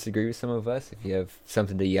agreed, disagree with some of us. If you have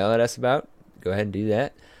something to yell at us about, go ahead and do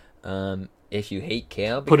that. If you hate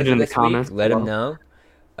Kale, Put it in the comments. Let him know.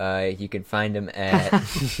 You can find him at.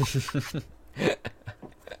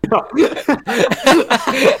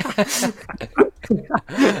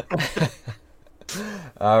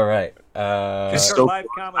 All right. Our So- live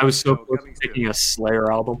comedy I was so show close coming to soon. picking a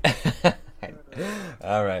Slayer album.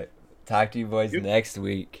 All right. Talk to you boys Good- next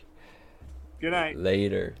week. Good night.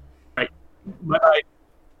 Later. Bye.